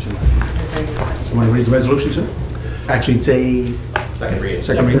want to read the resolution, sir? Actually, it's a Second reading.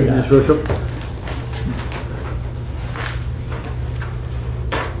 second reading. Yes, Your Worship.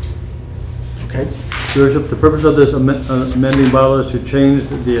 Okay. Your Worship, the purpose of this amending bylaw is to change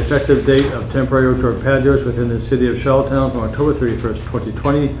the effective date of temporary outdoor patios within the city of Charlottetown from October 31st,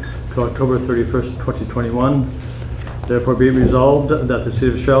 2020 to October 31st, 2021. Therefore be it resolved that the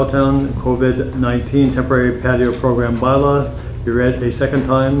city of Charlottetown COVID-19 temporary patio program bylaw be read a second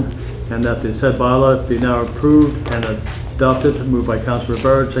time, and that the said bylaw be now approved and adopted, moved by Councillor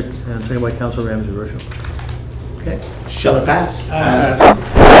Bard and second by Councillor Ramsey, Your Worship. Okay. Shall it pass?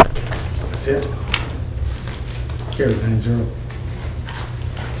 That's it. Carried 9-0.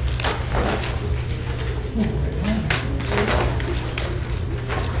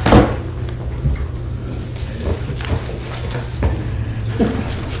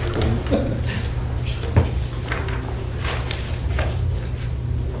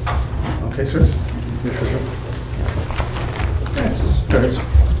 Okay, sir. Yes, sir. There it is.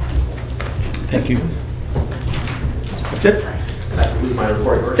 Thank you. That's it. That concludes my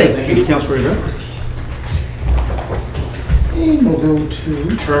report, Your Worship. Thank you, Councillor Rivera. And we'll go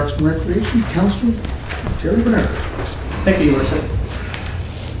to Parks and Recreation, Councillor Jerry Bernard. Thank you, Your Worship.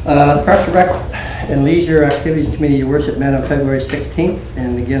 The Parks and Rec and Leisure Activities Committee, Your Worship, met on February 16th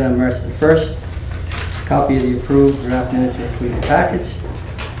and again on March the 1st. Copy of the approved draft minutes are included in the package.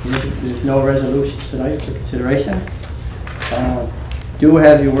 There's no resolutions tonight for consideration. Do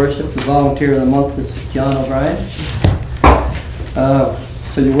have, Your Worship, the volunteer of the month is John O'Brien.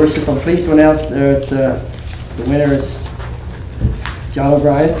 So, Your Worship, I'm pleased to announce that the winner is John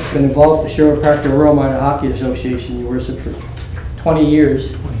O'Brien. He's been involved with the Sherwood Park Rural Minor Hockey Association, Your Worship, for 20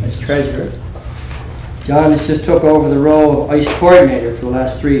 years as treasurer. John has just took over the role of ice coordinator for the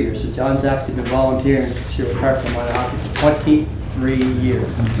last 3 years. So John's actually been volunteering at Sherwood Park Rural Minor Hockey for 23 years.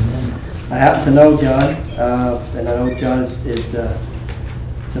 I happen to know John, and I know John is a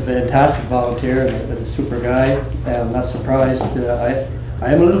fantastic volunteer and a super guy. I'm not surprised. I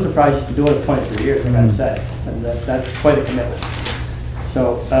am a little surprised he's been doing it 23 years, I gotta say, and that's quite a commitment.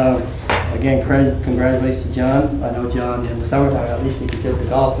 So, again, congratulations to John. I know John in the summertime, at least he gets out to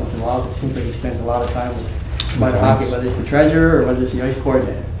golf once in a while. It seems like he spends a lot of time with minor hockey, whether it's the treasurer or whether it's the ice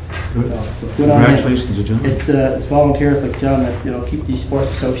coordinator. Good. So, good on him. Congratulations to John. It's volunteers like John that keep these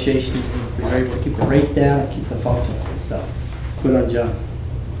sports associations, we're able to keep the rates down and keep them functioning. So, good on John.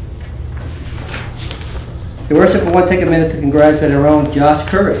 Your Worship, I want to take a minute to congratulate our own Josh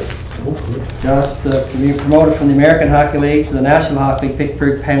Curry. Josh being promoted from the American Hockey League to the National Hockey League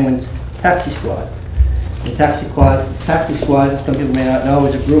Pittsburgh Penguins Taxi Squad. The Taxi Squad, some people may not know,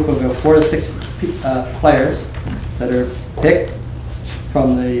 is a group of 4 to 6 players that are picked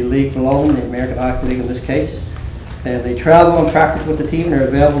from the league below them, the American Hockey League in this case. And they travel and practice with the team and are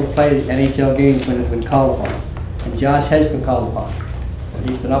available to play NHL games when called upon. And Josh has been called upon. And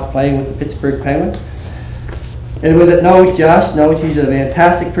he's been up playing with the Pittsburgh Penguins. And with it knows Josh, knows he's a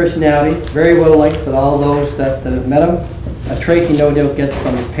fantastic personality, very well liked with all those that have met him. A trait he no doubt gets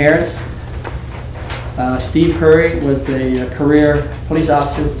from his parents. Steve Curry was a career police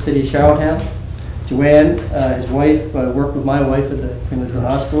officer with the city of Charlottetown. Joanne, his wife, worked with my wife at the Queensland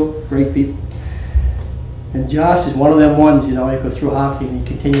Hospital, great people. And Josh is one of them ones, he goes through hockey and he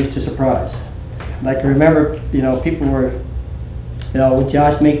continues to surprise. And I can remember, people were, would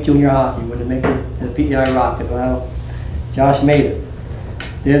Josh make junior hockey? Would it make the PEI Rocket? Well, Josh made it.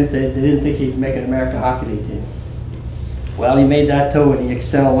 They didn't think he'd make an American Hockey League team. Well, he made that too, and he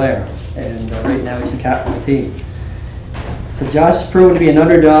excelled there. And right now he's the captain of the team. But Josh has proven to be an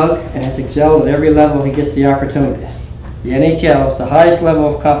underdog and has excelled at every level he gets the opportunity. The NHL is the highest level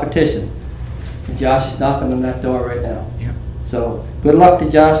of competition, and Josh is knocking on that door right now. Yep. So good luck to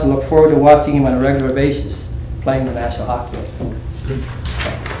Josh, and look forward to watching him on a regular basis playing the National Hockey League. Good.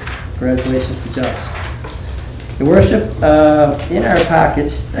 Congratulations to Josh. Your Worship, in our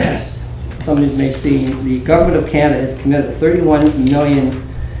package, some of you may see, the Government of Canada has committed $31 million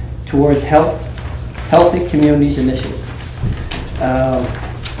towards Healthy Communities Initiative.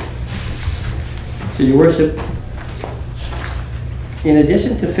 So Your Worship, in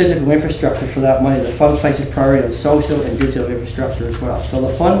addition to physical infrastructure for that money, the fund places priority on social and digital infrastructure as well. So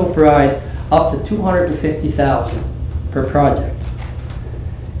the fund will provide up to $250,000 per project.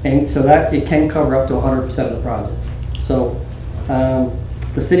 And so that it can cover up to 100% of the project. So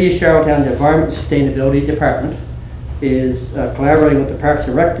the City of Charlottetown's Environment and Sustainability Department is collaborating with the Parks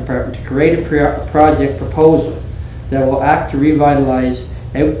and Rec Department to create a project proposal that will act to revitalize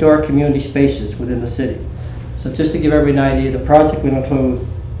outdoor community spaces within the city. So just to give everybody an idea, the project will include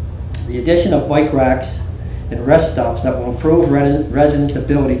the addition of bike racks and rest stops that will improve residents'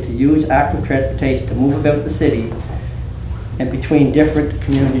 ability to use active transportation to move about the city and between different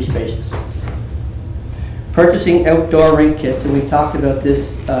community spaces. Purchasing outdoor rink kits, and we talked about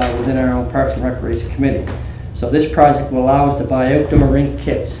this within our own Parks and Recreation Committee. So this project will allow us to buy outdoor rink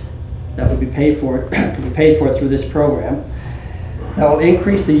kits that will be paid for, through this program. That will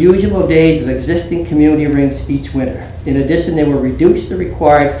increase the usable days of existing community rinks each winter. In addition, they will reduce the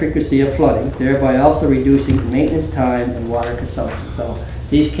required frequency of flooding, thereby also reducing maintenance time and water consumption. So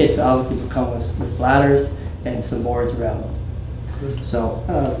these kits obviously will come with bladders and some boards around them. So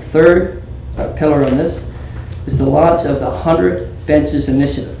the third pillar on this is the launch of the 100 Benches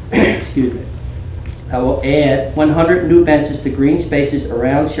Initiative. Excuse me. That will add 100 new benches to green spaces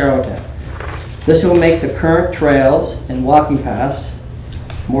around Charlottetown. This will make the current trails and walking paths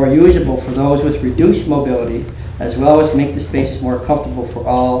more usable for those with reduced mobility, as well as make the spaces more comfortable for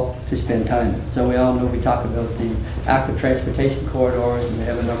all to spend time in. So we all know we talk about the active transportation corridors, and we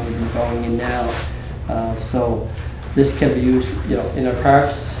have a number of them going in now. So this can be used, in our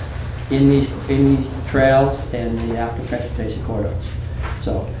parks, in these trails, and the active transportation corridors.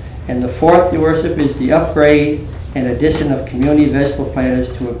 So, and the fourth, Your Worship, is the upgrade and addition of community vegetable planters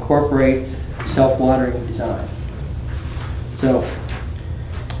to incorporate self-watering design. So,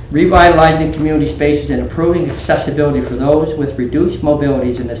 revitalizing community spaces and improving accessibility for those with reduced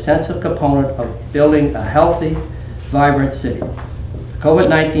mobility is an essential component of building a healthy, vibrant city. The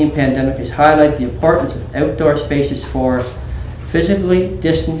COVID-19 pandemic has highlighted the importance of outdoor spaces for physically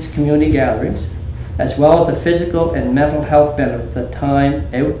distanced community gatherings, as well as the physical and mental health benefits that time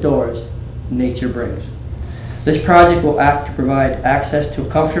outdoors nature brings. This project will act to provide access to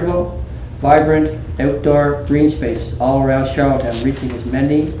comfortable, vibrant outdoor green spaces all around Charlottetown, reaching as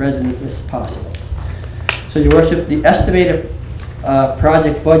many residents as possible. So, Your Worship, the estimated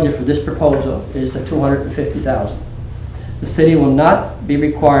project budget for this proposal is the $250,000. The city will not be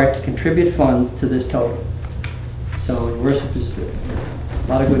required to contribute funds to this total. So, Your Worship, is a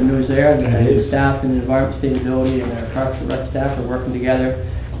lot of good news there. And the staff and the Environment Sustainability and our Parks and Rec staff are working together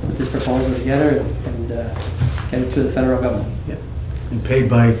to put this proposal together and get it to the federal government. Yep. And paid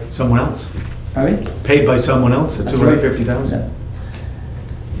by someone else. Pardon me? Paid by someone else at $250,000. Yeah.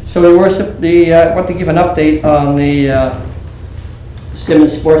 So, Your Worship, I want to give an update on the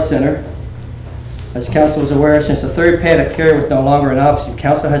Simmons Sports Center. As Council is aware, since the third paddock here was no longer an option,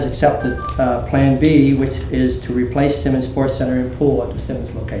 Council has accepted Plan B, which is to replace Simmons Sports Center and pool at the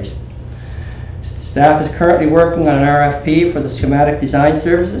Simmons location. Staff is currently working on an RFP for the schematic design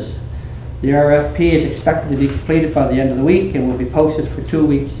services. The RFP is expected to be completed by the end of the week and will be posted for 2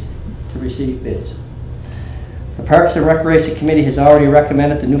 weeks to receive bids. The Parks and Recreation Committee has already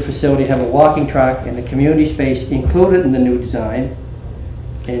recommended the new facility have a walking track and the community space included in the new design,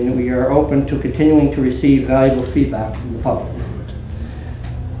 and we are open to continuing to receive valuable feedback from the public.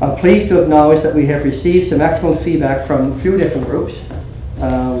 I'm pleased to acknowledge that we have received some excellent feedback from a few different groups,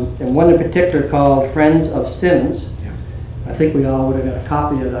 and one in particular called Friends of Simmons. I think we all would have got a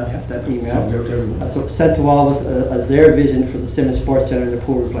copy of that email. So sent to all of us as their vision for the Simmons Sports Center and the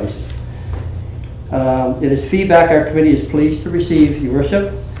pool replacement. It is feedback our committee is pleased to receive, Your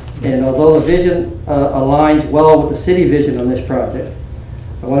Worship, and although the vision aligns well with the city vision on this project,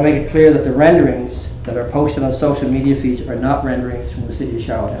 I want to make it clear that the renderings that are posted on social media feeds are not renderings from the city of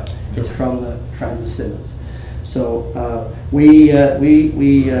Charlottetown. It's from the Friends of Simmons. So we had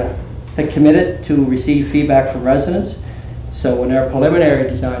committed to receive feedback from residents. So when our preliminary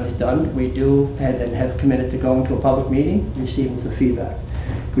design is done, we do and have committed to going to a public meeting, receiving some feedback.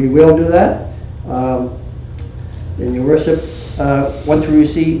 We will do that. And Your Worship, once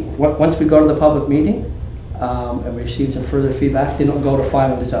we go to the public meeting and we receive some further feedback, then it'll go to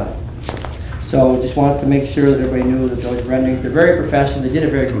final design. So just wanted to make sure that everybody knew that those renderings, they're very professional. They did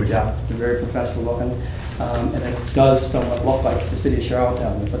a very good job. They're very professional looking. And it does somewhat look like the city of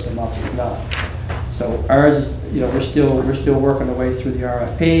Charlottetown when we put them up, if not. So ours is, we're still working our way through the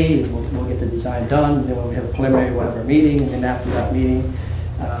RFP. We'll get the design done. And then when we have a preliminary, we'll have our meeting. And then after that meeting,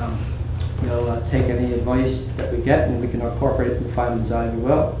 we'll take any advice that we get and we can incorporate it in the final design. We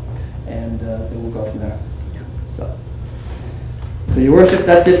will, and then we'll go from there. So, Your Worship,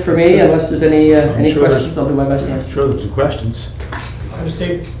 that's it for me. Unless there's any questions, I'll do my best to answer. I'm sure there's some questions.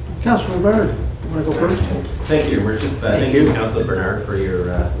 Councilor Bernard, you want to go first? Thank you, Your Worship. Thank you, Councilor Bernard, for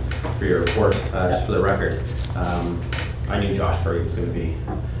your report. Just for the record, I knew Josh Curry was going to be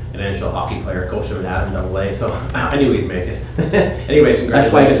an NHL hockey player, coach him in Adam AA, so I knew he'd make it. Anyways,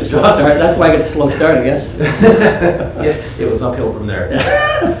 congratulations, Josh. That's why I get a slow start, I guess. Yeah, it was uphill from there.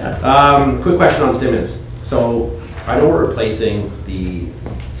 Quick question on Simmons. So I know we're replacing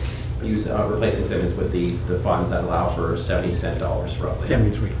replacing Simmons with the funds that allow for 70 cent dollars roughly.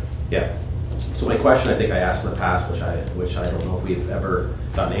 73. Yeah. So my question, I think I asked in the past, which I don't know if we've ever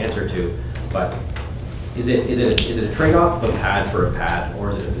gotten an answer to, but is it a trade-off of a pad for a pad,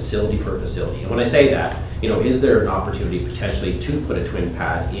 or is it a facility for a facility? And when I say that, is there an opportunity potentially to put a twin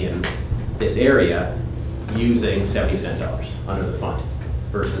pad in this area using 70 cent dollars under the fund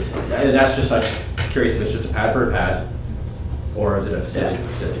versus, and that's just, I'm curious if it's just a pad for a pad, or is it a facility for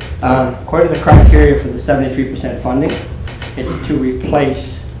facility? According to the criteria for the 73% funding, it's to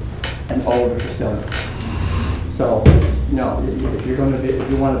replace an older facility. So, no, if you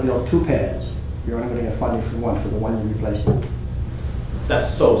want to build 2 pads, you're only going to get funding for the one you're replacing.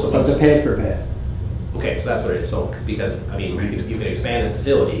 That's so it's a pad for a pad. Okay, so that's what it is. So, because, I mean, you can expand a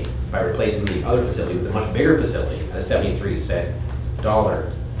facility by replacing the other facility with a much bigger facility at a 73 cent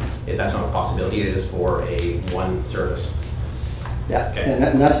dollar. If that's not a possibility, it is for a one service. Yeah, okay.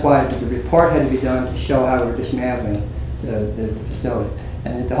 And that's why the report had to be done to show how we're dismantling the facility.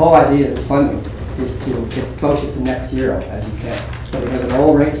 And the whole idea of the funding is to get closer to net zero as you can. So we have an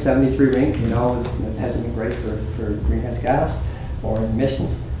old rink, 73 rink, it hasn't been great for greenhouse gas or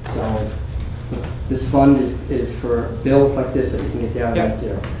emissions. So this fund is for bills like this that you can get down to net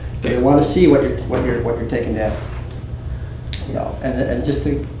zero. So they want to see what you're taking down. So and just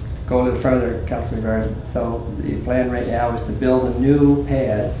to go a little further, Councilman Barron, so the plan right now is to build a new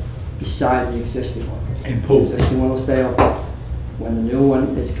pad beside the existing one. And pool. The existing one will stay open. When the new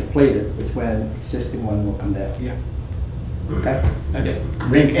one is completed, is when the existing one will come down. Yeah. Okay? That's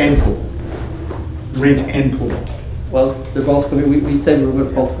rink and pool. Rink and pool. Well, they're both going to, we said we were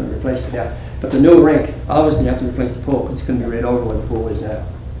both going to replace it, yeah. But the new rink, obviously you have to replace the pool. It's going to be right over where the pool is now.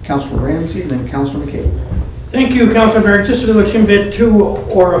 Councilor Ramsey, then Councilor McCabe. Thank you, Councilor Barrett. Just to do a tidbit too,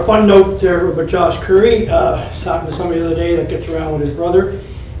 or a fun note there about Josh Curry. I was talking to somebody the other day that gets around with his brother,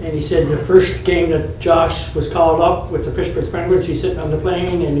 and he said the first game that Josh was called up with the Pittsburgh Penguins, he's sitting on the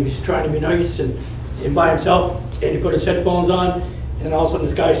plane and he's trying to be nice and by himself, and he put his headphones on, and all of a sudden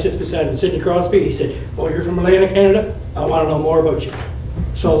this guy sits beside him, Sidney Crosby. He said, "Oh, you're from Atlantic, Canada? I want to know more about you."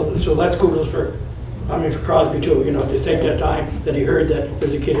 So that's kudos for Crosby too, to take that time that he heard that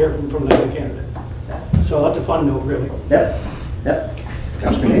there's a kid here from Atlantic, Canada. So that's a fun note, really. Yep.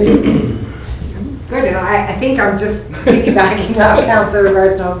 Councilor McCabe. Good, and I think I'm just piggybacking off Councilor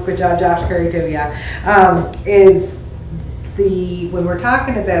Barrett's note, good job, Josh Curry, too, yeah. When we're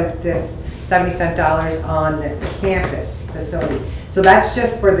talking about this 70 cent dollars on the campus facility, so that's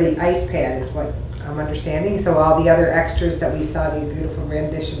just for the ice pad is what I'm understanding. So all the other extras that we saw, these beautiful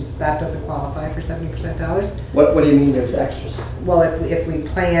renditions, that doesn't qualify for 70% dollars? What do you mean there's extras? Well, if we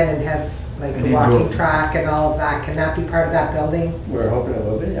plan and have like the walking track and all of that, can that be part of that building? We're hoping a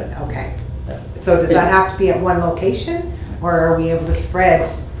little bit, yeah. Okay. So does that have to be at one location, or are we able to spread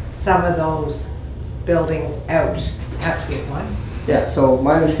some of those buildings out? It has to be at one? Yeah, so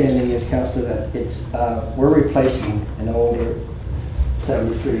my understanding is, Councilor, that it's, we're replacing an older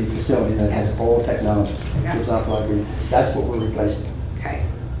 73 facility that has old technology. That's what we're replacing. Okay.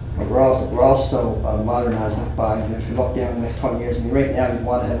 But we're also modernizing it by, if you look down the next 20 years, right now you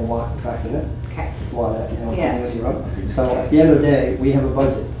want to have a walking track in it. Okay. You want to, yes. So at the end of the day, we have a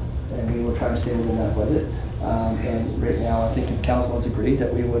budget, and we will try to stay within that budget. And right now, I think the council has agreed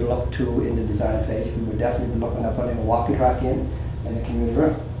that we would look to, in the design phase, we would definitely be looking at putting a walking track in and a community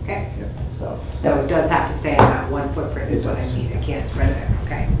room. Okay. Yeah. So it does have to stay in that one footprint is what I mean. It can't spread it out.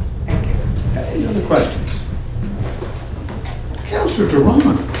 Okay. Thank you. Any other questions? Councilor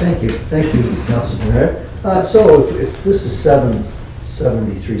Duran. Thank you, Councilor Barrett. So if this is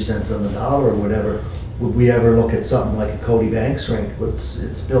 73 cents on the dollar or whatever, would we ever look at something like a Cody Banks rink?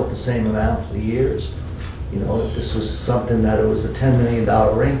 It's built the same amount of years. If this was something that it was a $10 million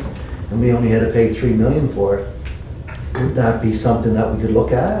rink and we only had to pay $3 million for it, would that be something that we could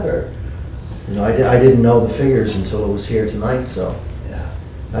look at? Or, I didn't know the figures until it was here tonight. So yeah.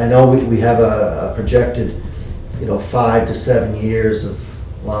 I know we have a projected 5 to 7 years of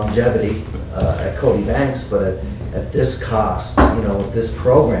longevity at Cody Banks, but at this cost, with this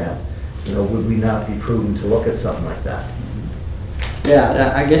program, would we not be prudent to look at something like that?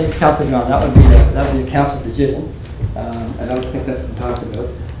 Yeah, I guess Councilor, that would be a council decision. I don't think that's been talked about.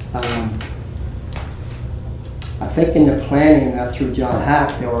 I think in the planning and that through John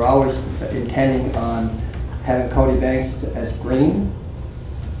Hack, they were always intending on having Cody Banks as green,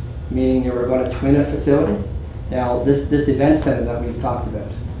 meaning they were going to twin a facility. Now, this event center that we've talked about,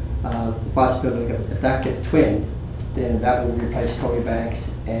 the possibility of, if that gets twinned, then that will replace Cody Banks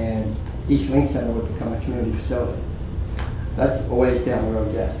and East Link Center would become a community facility. That's a ways down the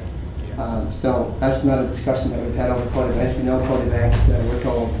road yet. So that's another discussion that we've had over Cody Banks. We know Cody Banks, we're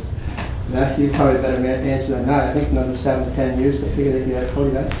told, and actually you probably better answer than that. I think another 7 to 10 years they figure they'd be at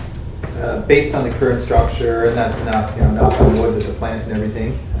Cody Banks. Based on the current structure, and that's not, knock on wood with the plant and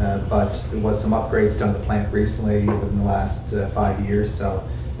everything, but there was some upgrades done to the plant recently within the last 5 years, so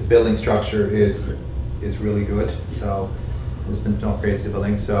the building structure is really good. So there's been no upgrades to the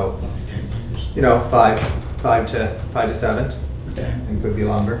building, so 5 to 7, and could be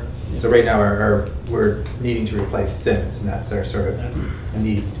longer. So right now we're needing to replace Simmons, and that's our sort of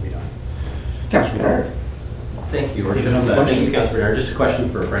needs to be done. Councilor Bernard. Thank you, Worship. Thank you, Councilor Bernard. Just a question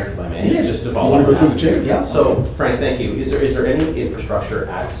for Frank, if I may. Yes. Just to follow Want to up go on through the chair? Yeah. So, Frank, thank you. Is there any infrastructure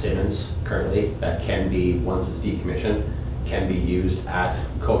at Simmons currently that can be, once it's decommissioned, can be used at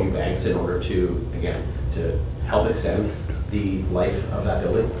Cody Banks in order to, again, to help extend the life of that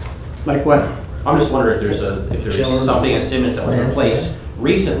building? Like what? I'm just wondering if there's something at Simmons that was replaced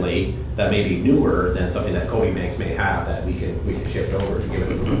recently that may be newer than something that Cody Banks may have that we can shift over to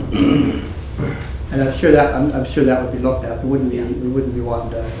give it. And I'm sure that would be looked at. We wouldn't be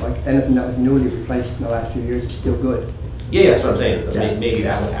wanting to, like, anything that was newly replaced in the last few years is still good. Yeah, that's what I'm saying. Maybe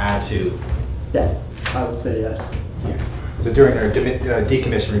that would add to. Yeah, I would say yes. So during our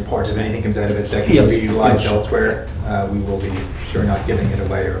decommission report, if anything comes out of it that can be utilized elsewhere, we will be sure not giving it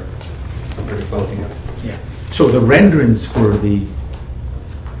away or disposing of it. Yeah. So the renderings from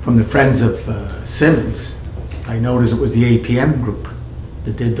the Friends of Simmons, I noticed it was the APM group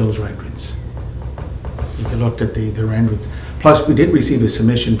that did those renderings. If you looked at the renderings. Plus, we did receive a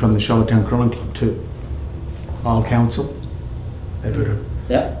submission from the Charlottetown Curling Club too. All council about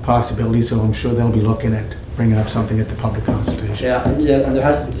a possibility, so I'm sure they'll be looking at bringing up something at the public consultation. Yeah, and there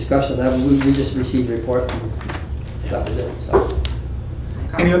has to be discussion on that. We just received a report and that was it. So.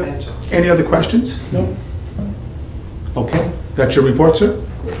 Any other questions? No. Okay, that's your report, sir?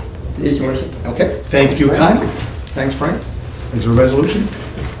 It is, Your Worship. Okay, thank you kindly. Thanks, Frank. Is there a resolution?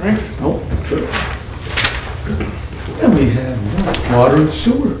 Frank? No, good. And we have water and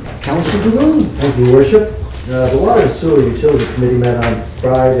sewer. Councilor Barone. Thank you, Worship. The Water and Sewer Utility Committee met on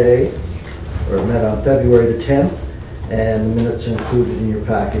February the 10th, and the minutes are included in your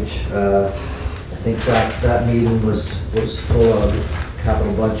package. I think that meeting was full of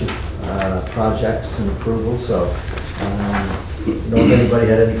capital budget projects and approvals, so I don't know if anybody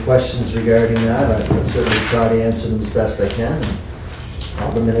had any questions regarding that. I can certainly try to answer them as best I can. And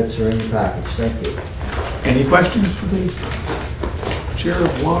all the minutes are in your package. Thank you. Any questions for the Chair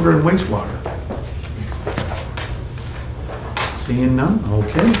of Water and Wastewater? Seeing none,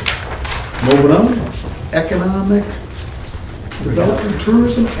 okay. Moving on, economic development,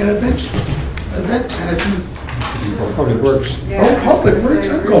 tourism, and event management. Public Works. Oh, Public Works,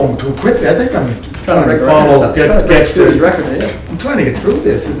 I'm going too quickly. I think I'm trying to follow, I'm trying to get through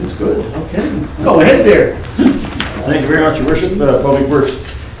this, and it's good, okay. Go ahead there. Thank you very much, Your Worship. Public Works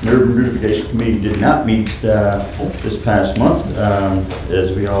and Urban Beautification Committee did not meet this past month.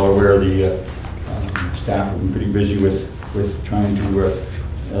 As we all are aware, the staff have been pretty busy with trying to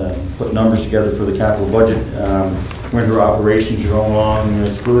put numbers together for the capital budget. Winter operations are going along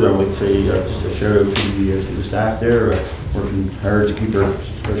as good. I would say just a shout out to the staff there, working hard to keep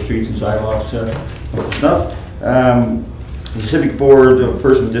our streets and sidewalks up to snuff. The Civic Board of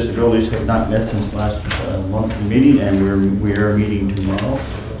Persons with Disabilities have not met since last monthly meeting, and we are meeting tomorrow.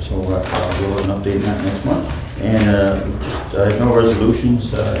 So we'll have an update on that next month. And just no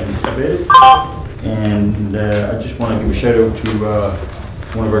resolutions anticipated. And I just want to give a shout out to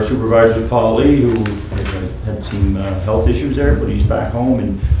one of our supervisors, Paul Lee, who had some health issues there, but he's back home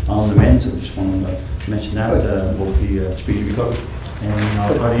and on the mend. So I just want to mention that. Will be speedy recovery. And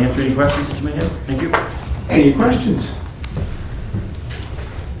I'll try to answer any questions that you may have. Thank you. Any questions?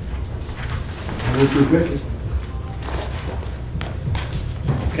 I'll go through quickly.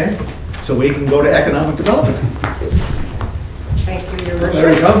 Okay, so we can go to economic development. Thank you, Your Worship.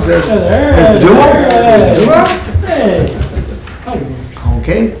 There he comes. There's the duo.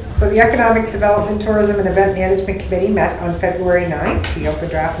 Okay. So the Economic Development, Tourism and Event Management Committee met on February 9th. The open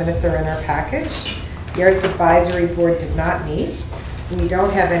draft minutes are in our package. The Arts Advisory Board did not meet. We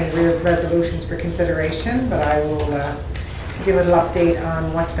don't have any resolutions for consideration, but I will give a little update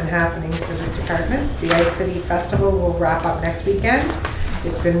on what's been happening for this department. The Ice City Festival will wrap up next weekend.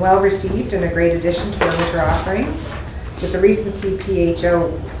 It's been well received and a great addition to our winter offerings. With the recent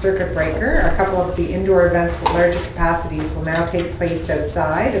CPHO circuit breaker, a couple of the indoor events with larger capacities will now take place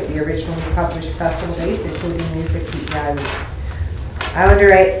outside of the originally published festival dates, including Music PEI Week. Islander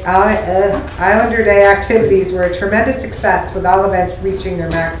Day activities were a tremendous success, with all events reaching their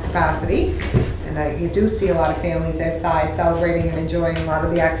max capacity. And you do see a lot of families outside celebrating and enjoying a lot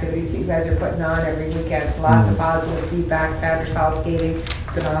of the activities that you guys are putting on every weekend. Lots of positive feedback, Founder's skating,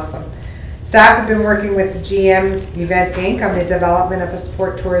 it's been awesome. Staff have been working with the GM Event Inc. on the development of a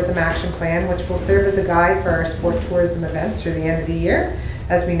sport tourism action plan, which will serve as a guide for our sport tourism events through the end of the year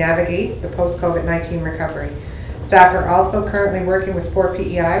as we navigate the post-COVID-19 recovery. Staff are also currently working with Sport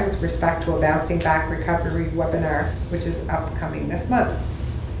PEI with respect to a Bouncing Back Recovery webinar, which is upcoming this month.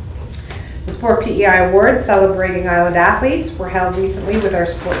 The Sport PEI Awards celebrating Island athletes were held recently with our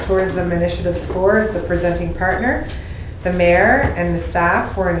Sport Tourism Initiative SCORE as the presenting partner. The Mayor and the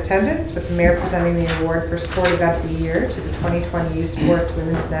staff were in attendance, with the Mayor presenting the award for Sport Event of the Year to the 2020 Youth Sports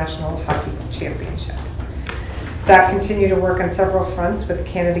Women's National Hockey Championship. Staff continue to work on several fronts with the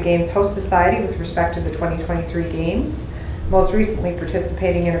Canada Games Host Society with respect to the 2023 Games, most recently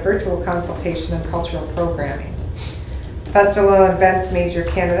participating in a virtual consultation on cultural programming. Festival Events Major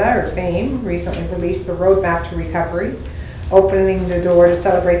Canada, or FAME, recently released the Roadmap to Recovery, opening the door to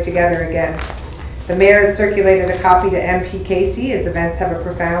celebrate together again. The Mayor has circulated a copy to MP Casey, as events have a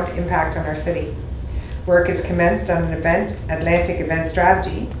profound impact on our city. Work is commenced on an Atlantic event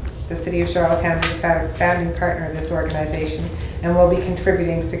strategy. The City of Charlottetown is a founding partner of this organization and will be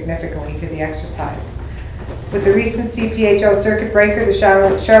contributing significantly to the exercise. With the recent CPHO circuit breaker, the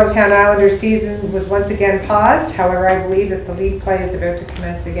Charlottetown Islanders season was once again paused. However, I believe that the league play is about to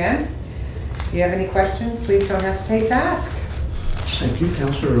commence again. If you have any questions, please don't hesitate to ask. Thank you,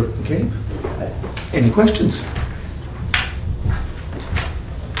 Councillor McCabe. Any questions?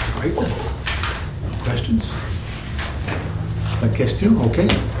 Great. No questions? I guess you. Okay.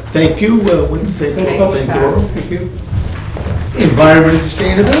 Thank you, Wayne. Thank you. Thank you, Laurel. Thank you. Environment and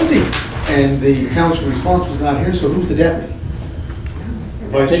sustainability. And the council response was not here, so who's the deputy?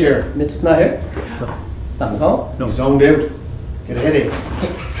 Vice Chair. Mrs. not here? Not at home? No. He's zoned out. Get a headache.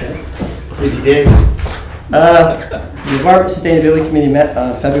 Busy day. The Environment Sustainability Committee met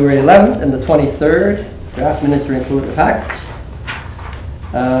on February 11th and the 23rd. Draft minutes are included in the package.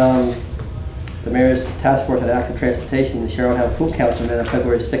 The Mayor's Task Force on Active Transportation and the Charlottetown Food Council met on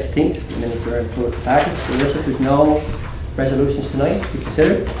February 16th. The minutes are included in the package. Your Worship, there's no resolutions tonight to be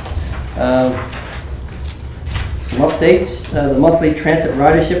considered. Some updates. The monthly transit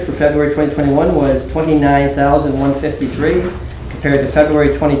ridership for February 2021 was 29,153 compared to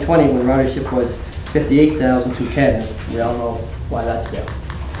February 2020 when ridership was 58,210. We all know why that's there.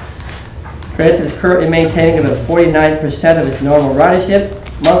 Transit is currently maintaining about 49% of its normal ridership.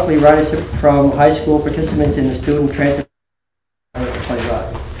 Monthly ridership from high school participants in the student transit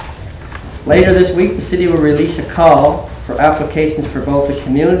 25. Later this week, the city will release a call for applications for both the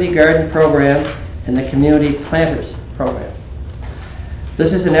Community Garden Program and the Community Planters Program.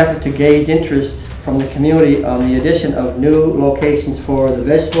 This is an effort to gauge interest from the community on the addition of new locations for the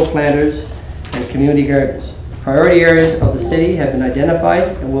vegetable planters and community gardens. Priority areas of the city have been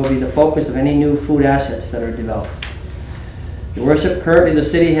identified and will be the focus of any new food assets that are developed. Your Worship, currently the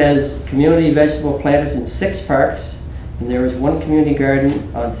city has community vegetable planters in 6 parks, and there is 1 community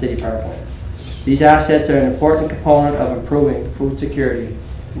garden on city parkland. These assets are an important component of improving food security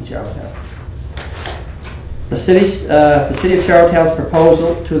in Charlottetown. The city of Charlottetown's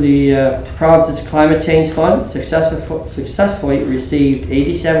proposal to the province's Climate Change Fund successfully received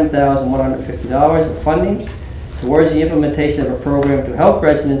 $87,150 of funding towards the implementation of a program to help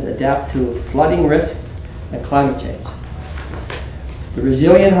residents adapt to flooding risks and climate change. The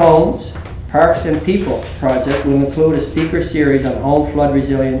Resilient Homes, Parks and People project will include a speaker series on home flood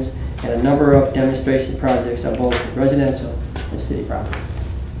resilience and a number of demonstration projects on both residential and city property.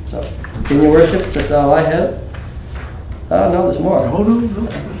 So, in your worship, that's all I have. No, there's more.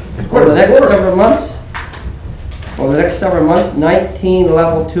 Over the next several months, 19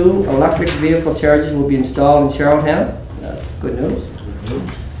 level 2 electric vehicle chargers will be installed in Charlottetown. Good news.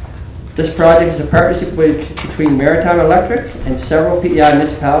 This project is a partnership between Maritime Electric and several PEI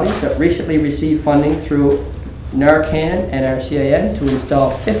municipalities that recently received funding through Narcan and RCAN to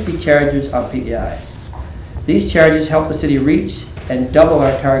install 50 chargers on PEI. These chargers help the city reach and double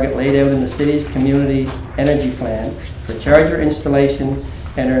our target laid out in the city's community energy plan for charger installation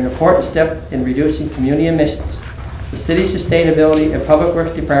and are an important step in reducing community emissions. The city's sustainability and public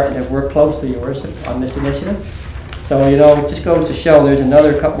works department have worked closely, Your Worship, on this initiative. So, you know, it just goes to show there's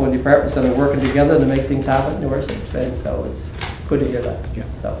another couple of departments that are working together to make things happen, Your Worship. And so it's good to hear that. Yeah.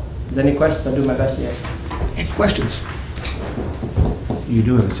 So, if there's any questions, I'll do my best to answer. Any questions? You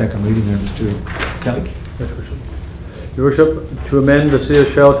do have a second reading there, Mr. Kelly? Yes, Worship. Your Worship, to amend the City of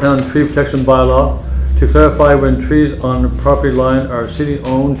Charlottetown tree protection bylaw to clarify when trees on the property line are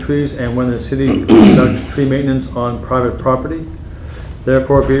city-owned trees and when the city conducts tree maintenance on private property.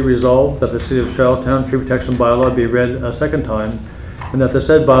 Therefore, be it resolved that the City of Charlottetown tree protection bylaw be read a second time, and that the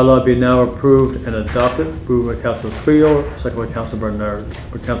said bylaw be now approved and adopted. Moved by Councilor Twill, second by Councilor Bernard.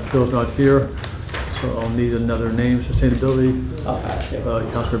 But Councilor Twill's not here, so I'll need another name. Sustainability.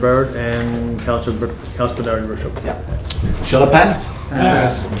 Councilor Bernard and Councilor Bernard, Your Worship. Yeah. Shall it pass?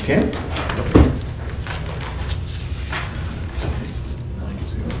 Pass. Okay.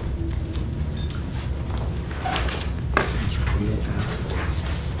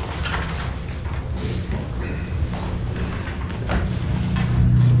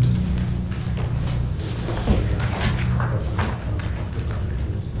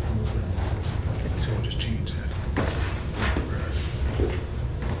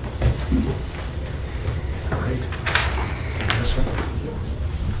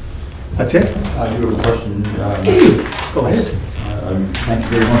 That's it? I do have a question. Go ahead. Thank you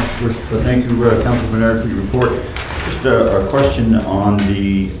very much. First, thank you, Councilor Bernard, for your report. Just a question on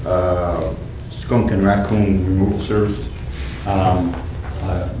the skunk and raccoon removal service.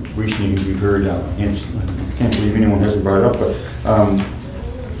 Recently, we've heard, I can't believe anyone hasn't brought it up, but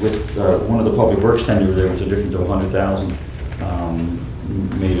with one of the public works tenders, there was a difference of 100,000.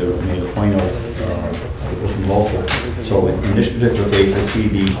 Made a point of it wasn't local. So in this particular case, I see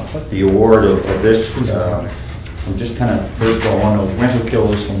the award of this. I'm just kind of first of all want to rental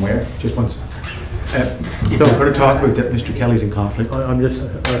kill is from where? Just one second. If you're going to talk about that, Mr. Kelly's in conflict. I'm just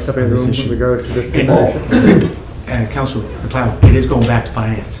stepping in the room with regards to this issue. Councilor McLeod, it is going back to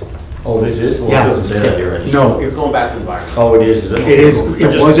finance. Oh, this is? Well, yeah. It doesn't say that here. No. It's going back to environment. Oh, it is? It is.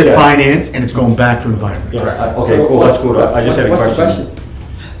 It was in finance, and it's going back to environment. Yeah. Okay, cool. That's good. I just had a question.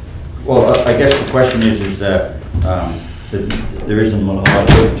 Well, I guess the question is that there isn't a lot of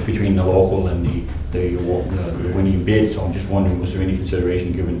difference between the local and the winning bid, so I'm just wondering, was there any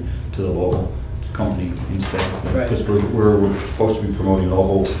consideration given to the local company instead? Because we're supposed to be promoting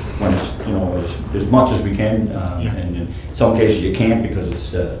local when it's, you know, as much as we can, and in some cases you can't because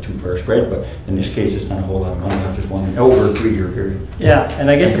it's too far spread, but in this case it's not a whole lot of money. I'm just wondering, over a 3-year period. Yeah,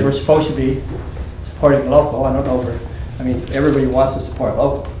 and I guess if we're supposed to be supporting local, I don't know, I mean, everybody wants to support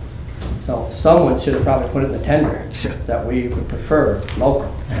local. So someone should have probably put it in the tender that we would prefer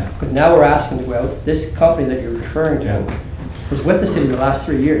local. But now we're asking to go out. This company that you're referring to was with the city the last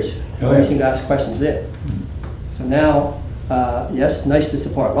 3 years. We seem to ask questions then. So now, yes, nice to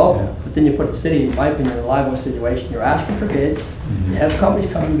support local, but then you put the city, in my opinion, in a liable situation. You're asking for bids, you have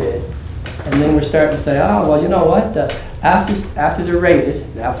companies come and bid, and then we're starting to say, oh, well, you know what, after they're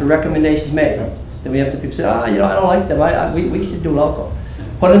rated, after recommendations made, then we have to people say, oh, you know, I don't like them, we should do local.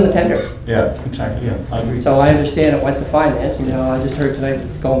 Put it in the tender. Yeah, exactly, yeah, I agree. So I understand it went to finance, and you know, I just heard tonight that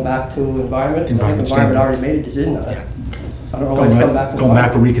it's going back to environment. Environment already made a decision on it. I don't know why it's coming back. Going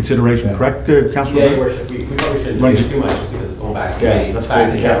back for reconsideration, correct, Councilor? Yeah, Your Worship, we probably shouldn't do too much just because it's going back to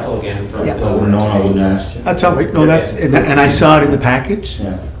the council again. That's all right. No, that's, and I saw it in the package.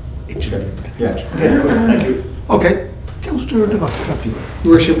 Yeah. It should be. Yeah. Thank you. Okay. Councilor Duffy.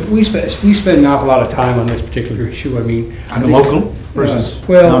 Worship, we spend an awful lot of time on this particular issue. I mean, on the local versus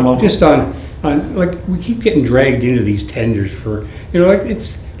well, non-local? Just on like we keep getting dragged into these tenders for, you know, like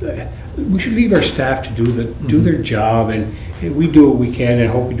it's we should leave our staff to do their job, and we do what we can and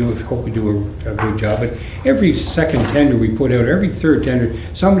hope we do a good job. But every second tender we put out, every third tender,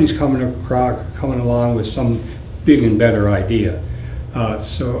 somebody's coming along with some big and better idea.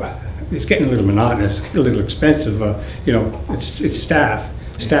 So it's getting a little monotonous, a little expensive. You know, it's staff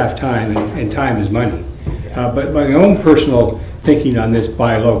time, and time is money. But my own personal thinking on this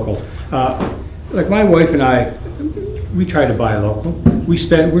buy local, like my wife and I, we try to buy local.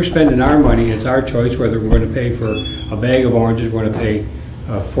 We're spending our money. It's our choice whether we're going to pay for a bag of oranges, we're going to pay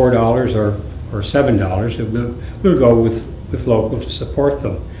 $4 or $7. We'll go with local to support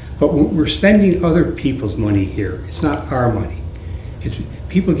them. But we're spending other people's money here. It's not our money.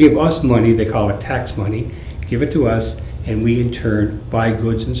 People give us money, they call it tax money, give it to us, and we in turn buy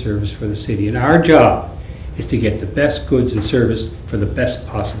goods and service for the city. And our job is to get the best goods and service for the best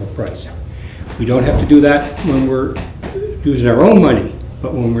possible price. We don't have to do that when we're using our own money,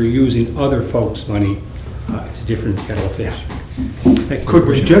 but when we're using other folks' money, it's a different kettle of fish. Thank you. Could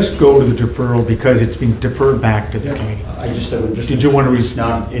we just go to the deferral because it's been deferred back to the committee? I just did you want to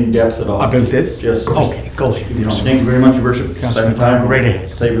not in depth at all about this? Just okay, go ahead. Thank you very much, Your Worship. Second time, right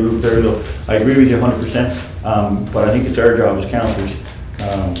ahead. I agree with you 100%, but I think it's our job as councillors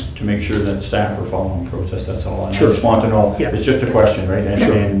to make sure that staff are following the process, that's all. And Sure. I just want to know, Yeah. it's just a question, right? And,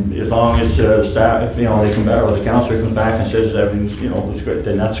 Sure. and as long as staff, they come back, or the counselor comes back and says everything's, it's good,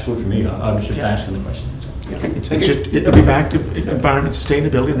 then that's good for me. I was just asking the question. It's just, it'll be back to environment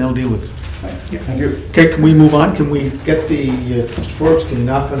sustainability, and they'll deal with it. Thank you. Okay, can we move on? Can we get the, Mr. Forbes, can you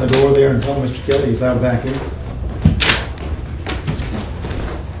knock on the door there and tell Mr. Kelly he's allowed back in?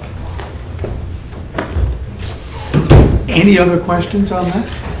 Any other questions on that?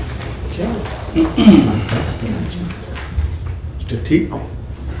 Strategic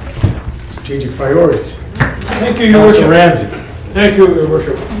priorities. Thank you, Your Worship. Councilor Ramsey. Thank you, Your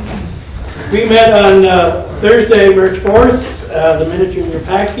Worship. We met on Thursday, March 4th. The minutes are in your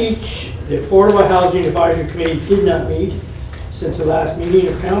package. The Affordable Housing Advisory Committee did not meet since the last meeting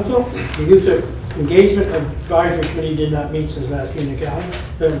of council. The Youth Engagement Advisory Committee did not meet since the last meeting of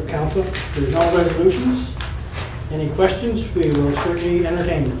council. There are no resolutions. Any questions? We will certainly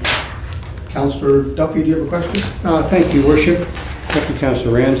entertain them. Councillor Duffy, do you have a question? Thank you, Worship. Thank you,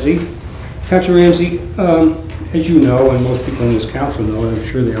 Councillor Ramsey. Councillor Ramsey, as you know, and most people in this council know, and I'm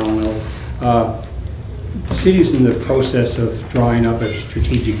sure they all know, the city is in the process of drawing up a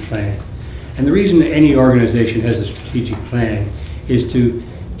strategic plan. And the reason that any organization has a strategic plan is to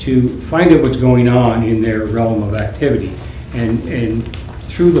find out what's going on in their realm of activity. And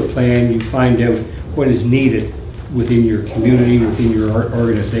through the plan, you find out what is needed within your community, within your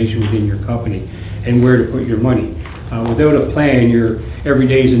organization, within your company, and where to put your money. Without a plan, every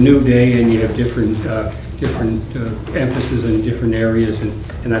day is a new day, and you have different emphasis in different areas and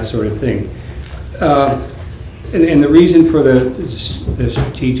that sort of thing. And the reason for the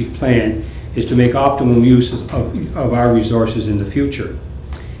strategic plan is to make optimum use of our resources in the future.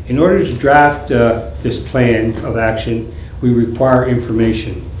 In order to draft this plan of action, we require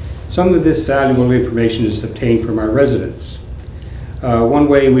information. Some of this valuable information is obtained from our residents. One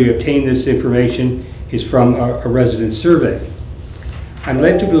way we obtain this information is from a resident survey. I'm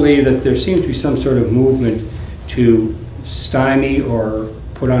led to believe that there seems to be some sort of movement to stymie or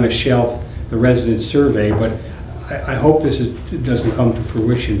put on a shelf the resident survey, but I hope this doesn't come to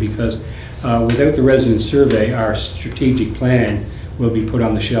fruition, because without the resident survey, our strategic plan will be put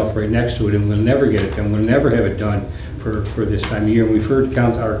on the shelf right next to it, and we'll never get it done. We'll never have it done for this time of year. And we've heard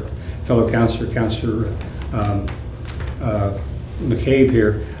our fellow councillor McCabe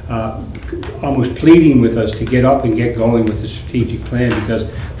here, almost pleading with us to get up and get going with the strategic plan, because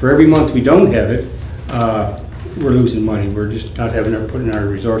for every month we don't have it, we're losing money. We're just not putting our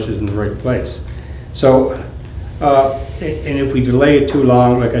resources in the right place. So, and if we delay it too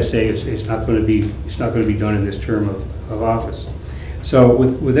long, like I say, it's not going to be done in this term of office. So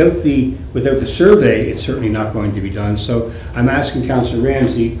without the survey, it's certainly not going to be done. So I'm asking Councillor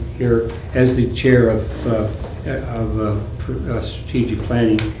Ramsey here, as the chair of strategic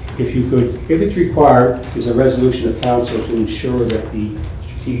planning, if you could, if it's required, is a resolution of council to ensure that the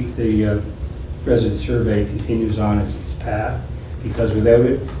resident survey continues on its path, because without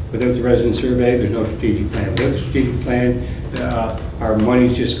the resident survey, there's no strategic plan. Without the strategic plan, our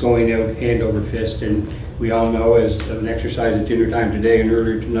money's just going out hand over fist, and we all know, as an exercise at dinner time today and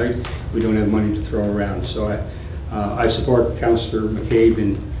earlier tonight, we don't have money to throw around. So I support Councillor McCabe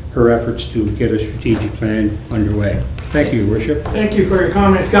in her efforts to get a strategic plan underway. Thank you, Your Worship. Thank you for your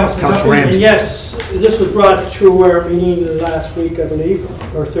comments, Councillor Councillor Duffy. Ramsey. And yes, this was brought to our meeting last week, I believe,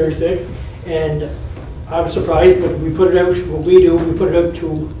 or Thursday, and I was surprised, but we put it out, what we do, we put it out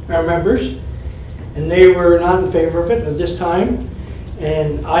to our members, and they were not in favor of it at this time.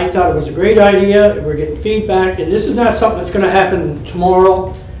 And I thought it was a great idea. We're getting feedback, and this is not something that's going to happen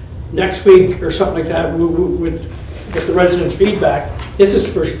tomorrow, next week, or something like that with the residents' feedback. This is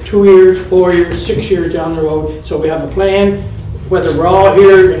for 2 years, 4 years, 6 years down the road. So we have a plan. Whether we're all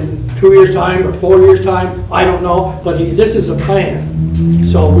here in 2 years' time or 4 years' time, I don't know. But this is a plan.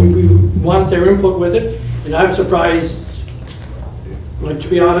 So we want their input with it. And I'm surprised, like, to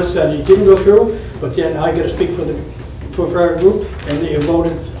be honest, that it didn't go through. But then I got to speak for our group, and they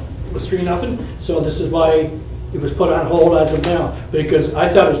voted with 3-0. So this is why it was put on hold as of now, because I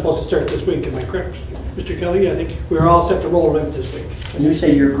thought it was supposed to start this week. Am I correct, Mr. Kelly? I think we were all set to roll out this week. When you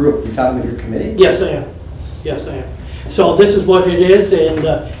say your group, you're talking about your committee? Yes, I am. Yes, I am. So this is what it is,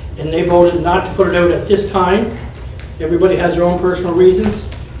 and they voted not to put it out at this time. Everybody has their own personal reasons.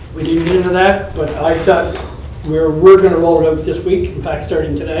 We didn't get into that, but I thought we're going to roll it out this week, in fact,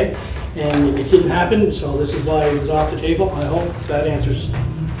 starting today. And it didn't happen, so this is why it was off the table. I hope that answers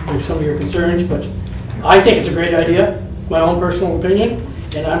some of your concerns, but I think it's a great idea, my own personal opinion,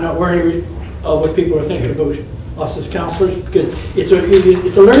 and I'm not worried what people are thinking about us as councillors, because it's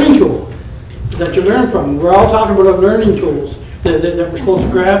a learning tool that you learn from. We're all talking about learning tools. that we're supposed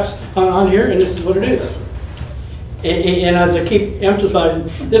to grasp on here, and this is what it is. And as I keep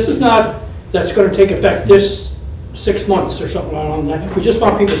emphasizing, this is not, that's gonna take effect this 6 months or something on that. We just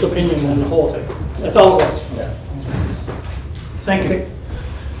want people's opinion on the whole thing. That's all it was. Thank you.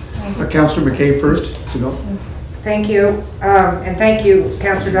 Councillor McCabe first to go. Thank you, and thank you,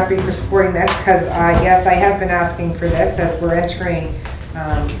 Councillor Duffy, for supporting this, because yes, I have been asking for this as we're entering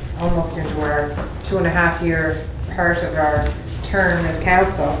almost into our 2.5-year part of our term as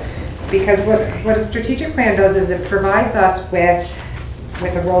council. Because what a strategic plan does is it provides us with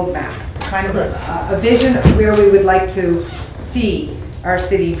a roadmap, kind of a vision of where we would like to see our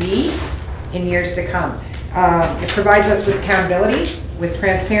city be in years to come. It provides us with accountability, with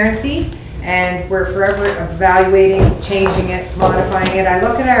transparency, and we're forever evaluating, changing it, modifying it. I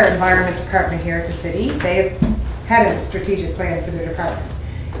look at our environment department here at the city. They've had a strategic plan for their department.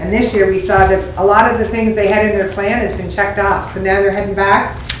 And this year we saw that a lot of the things they had in their plan has been checked off. So now they're heading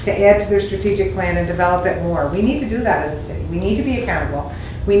back to add to their strategic plan and develop it more. We need to do that as a city. We need to be accountable.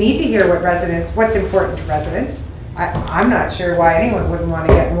 We need to hear what's important to residents. I'm not sure why anyone wouldn't want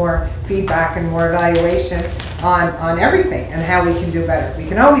to get more feedback and more evaluation on everything and how we can do better. We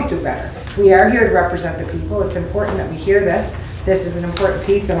can always do better. We are here to represent the people. It's important that we hear this. This is an important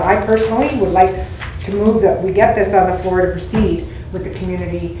piece, and I personally would like to move that we get this on the floor to proceed with the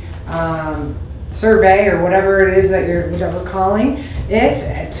community survey or whatever it is that you're calling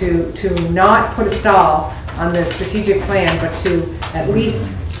it, to not put a stall on the strategic plan, but to at least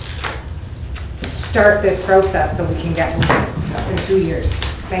start this process so we can get moving in 2 years.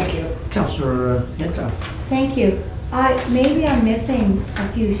 Thank you. Councillor Yankoff. Thank you. Maybe I'm missing a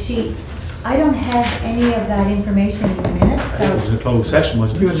few sheets. I don't have any of that information in the minutes, It was so. a closed session,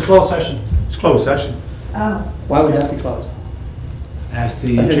 wasn't it? It was a closed session. It's closed session. Oh, Why would that be closed? Ask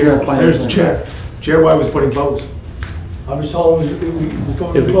the I think chair. we're fine. There's the chair. Chair, why was putting closed? I was told it was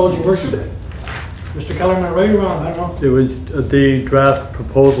going to close your worship day. Mr. Keller, am I right or wrong? I don't know. It was the draft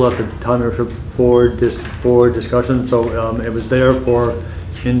proposal at the time of for discussion, so it was there for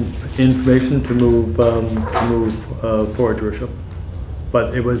information to move forward, Your Worship.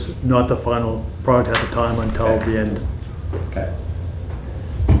 But it was not the final product at the time until the end. Okay.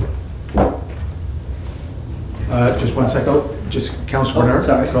 Just 1 second. Just Councillor Bernard.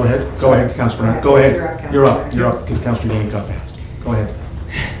 Sorry. Go ahead. Go ahead, Councillor Bernard. Go ahead. You're up. You're up because Councillor Yankoff asked. Go ahead.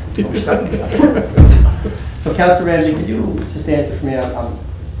 So Councillor Ramsey, could you just answer for me? I'm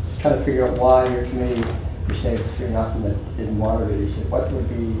just trying to figure out why your committee, you say it's fear nothing that didn't want to release it. What would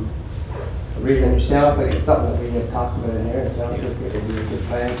be the reason? It sounds like it's something that we have talked about in here. It sounds like it would be a good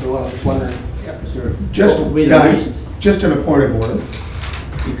plan. So I'm just wondering, is there Just, what would be the guys, reasons? just in a point of order,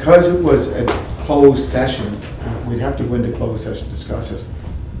 because it was a closed session, we'd have to go into closed session to discuss it.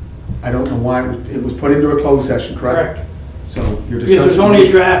 I don't know why it was put into a closed session, correct? Correct. So you're Because discussing. there's only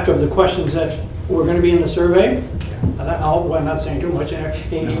a draft of the questions that were going to be in the survey. Well, I'm not saying too much,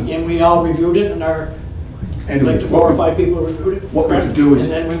 and we all reviewed it, and our, Anyways, like 4 or 5 people reviewed it. what we could do is-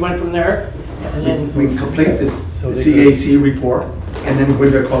 And then we went from there, and then. We can complete this the CAC report and then go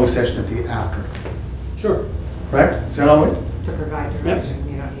into a closed session at the after. Sure. Correct? Is that all right? To provide direction,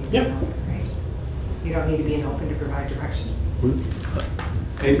 you don't need to. Yep. Right. You don't need to be in open to provide direction.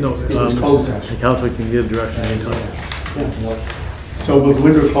 No, it was closed session. The council can give direction anytime. So we'll go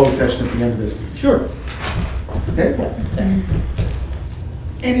into a closed session at the end of this meeting. Sure. Okay?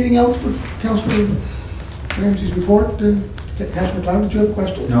 Anything else for Councillor Ramsey's report? Councillor McLeod, did you have a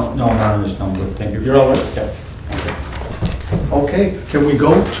question? No, not on this number, thank you. You're all right? Yeah. Okay, can we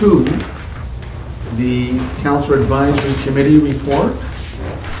go to the Council Advisory Committee report?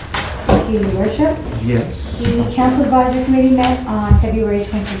 thank you, Your Worship. Yes. The Council Advisory Committee met on February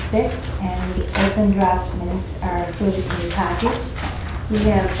 26th, and the open draft minutes are included in the package. We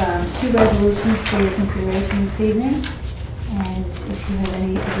have 2 resolutions for your consideration this evening, and if you have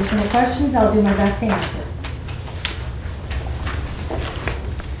any additional questions, I'll do my best to answer.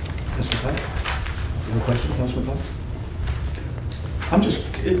 Councillor McLeod? You have a question, Councillor McLeod? I'm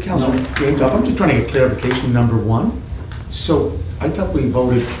just, Councillor Yankoff, I'm just trying to get clarification, number 1. So I thought we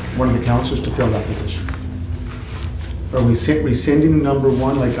voted one of the councillors to fill that position. Are we rescinding number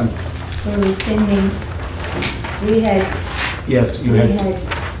 1 like on? We're rescinding, we had. Yes, you we had.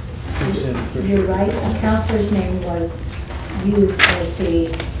 You're right, a councillor's name was used as the,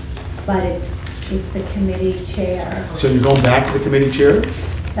 but it's the committee chair. So you're going back to the committee chair?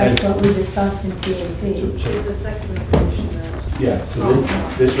 That's what we discussed in CAC. There's a second resolution there. Yeah, so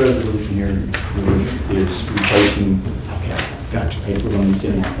this resolution here is replacing. Okay, gotcha. April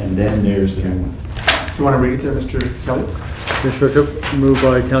 10th, and then there's the. Do you want to read it there, Mr. Kelly? Mr. Worship, moved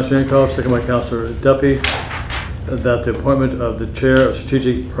by Councilor Yankoff, second by Councilor Duffy. that the appointment of the Chair of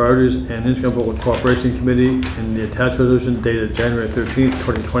Strategic Priorities and Intergovernmental Cooperation Committee in the attached resolution dated January 13th,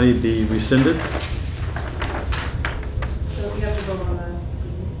 2020 be rescinded. So we have to vote on that.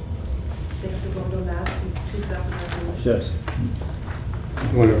 They have to vote on that, two separate resolutions. Yes.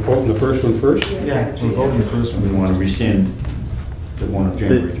 You want to vote on the first one first? Yeah, we're voting the first one. We want to rescind the one of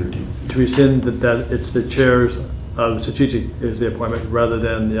January 13th. To rescind that it's the chairs of strategic is the appointment rather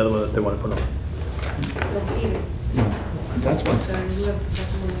than the other one that they want to put on. That's what's. So you have the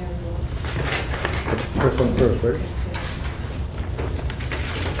second one there as well. First one first, right?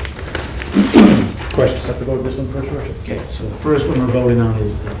 Questions? Have to vote this one first, Your Worship? Okay, so the first one we're voting on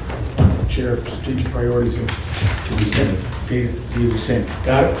is the Chair of Strategic Priorities to rescind. Be rescinded.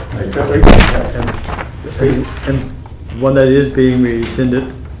 Got it? Accept right? And one that is being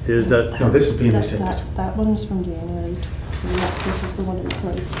rescinded is that. No, this is being rescinded. That one is from January, so this is the one in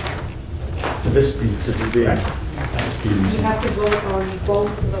place. So this is being. That's being You rescinded. have to vote on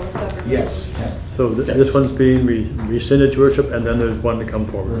both of those separate. Yes. So this one's being rescinded, Your Worship, and then there's one to come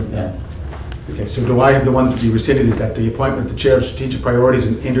forward. Yeah. Okay, so do I have the one to be rescinded? Is that the appointment of the Chair of Strategic Priorities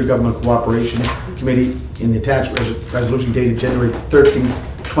and Intergovernmental Cooperation Committee in the attached resolution dated January 13,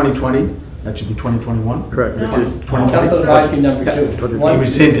 2020? That should be 2021? Correct, which is 2020? Council advisory number Yeah, 2. Be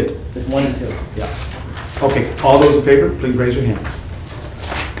rescinded. There's 1 and 2. Yeah. Okay, all those in favor, please raise your hands.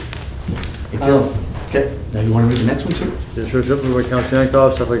 It's okay, now you want to read the next one, sir? Yes, Your Worship, moved by Councilor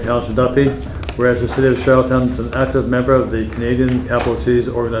Yankoff, seconded by Councilor Duffy. Whereas the City of Charlottetown is an active member of the Canadian Capital Cities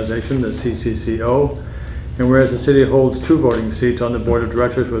Organization, the CCCO, and whereas the city holds 2 voting seats on the Board of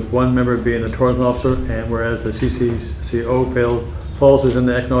Directors, with 1 member being the tourism officer, and whereas the CCCO falls within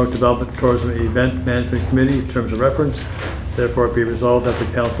the Economic Development, Tourism, and Event Management Committee in terms of reference, therefore it be resolved that the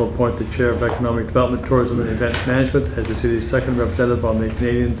Council appoint the Chair of Economic Development, Tourism, and Event Management as the city's second representative on the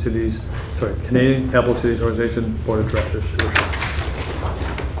Canadian Capital Cities Organization Board of Directors. Your Worship.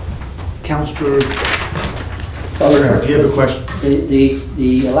 Councillor Bernard, do you have a question?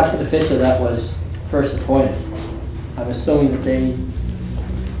 The elected official that was first appointed, I'm assuming that they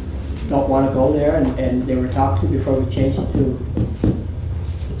don't want to go there, and they were talked to before we changed it to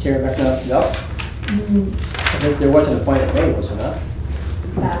the Chair of Economic Development? There was an appointed name, was there not?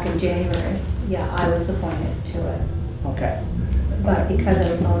 Back in January, yeah, I was appointed to it. Okay. But because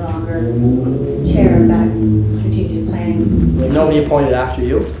I was no longer chair of that strategic planning. Nobody appointed after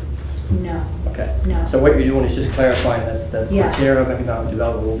you? No. Okay. No. So what you're doing is just clarifying that the Yeah. Chair of Economic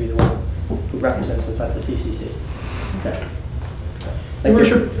Development will be the one who represents us at the CCC. Okay. Your Thank you.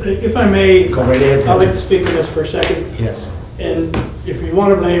 Worship, if I may, Go right ahead. I'd like to speak on this for a second. Yes. And if you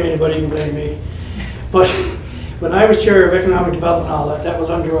want to blame anybody, you can blame me. But when I was Chair of Economic Development and all that, that was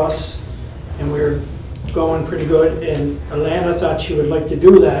under us, and we were going pretty good, and Alana thought she would like to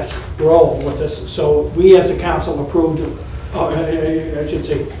do that role with us. So we as a council approved, I should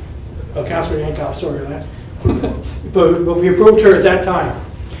say, Councilor Yankoff, sorry, Lance. But we approved her at that time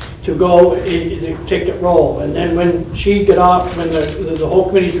to go to take that role. And then when she got off, when the whole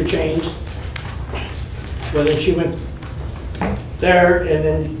committees were changed, well, then she went there, and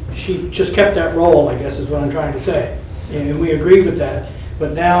then she just kept that role, I guess is what I'm trying to say. And we agreed with that.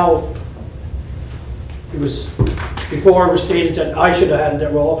 But now, it was, before it was stated that I should have had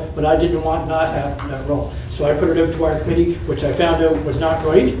that role, but I didn't want not have that role. So I put it up to our committee, which I found out was not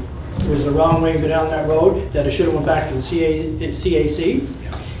right. It was the wrong way to go down that road, that it should have went back to the CAC.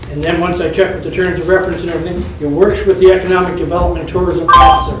 And then once I checked with the terms of reference and everything, it works with the Economic Development and Tourism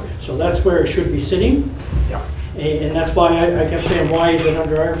Officer. So that's where it should be sitting. Yeah. And that's why I kept saying, why is it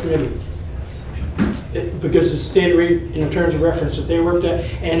under our committee? Because it's stated in the terms of reference that they worked at,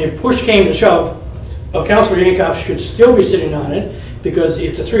 and if push came to shove, Councilor Yankoff should still be sitting on it, because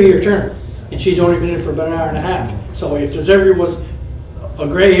it's a 3-year term, and she's only been in for about an hour and a half. So if there's ever was a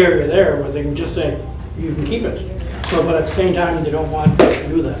gray area there where they can just say, you can keep it. So, but at the same time, they don't want to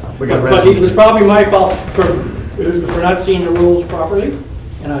do that. But it was probably my fault for not seeing the rules properly,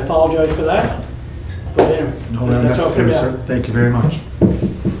 and I apologize for that. But anyway, No, that's how it came unnecessary, down. sir. Thank you very much.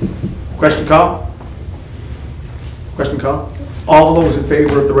 Question call? Question call? All those in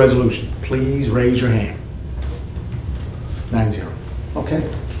favor of the resolution, please raise your hand. 9-0. Okay.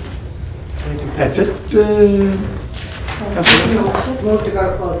 That's it. Move to go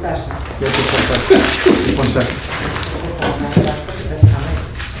to closed session. Yeah, just 1 second. Just 1 second.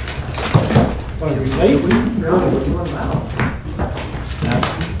 Want to be late?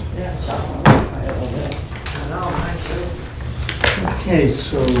 Okay,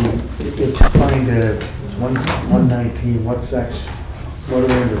 so if you find 119, what section? What are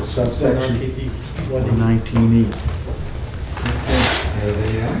we under? Subsection 119E. Okay, there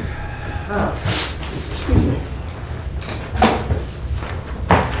they are.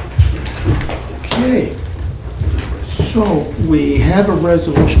 Okay. So we have a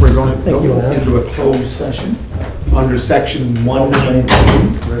resolution, we're going to go into a closed session under section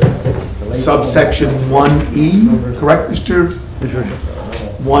 119, subsection 1E, correct, Mr.?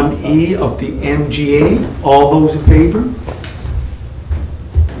 1E of the MGA. All those in favor?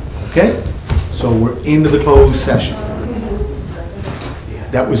 Okay, so we're into the closed session.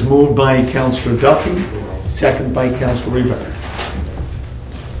 That was moved by Councillor Duffy, second by Councillor Rivera.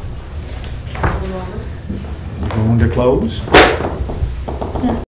 Going to close.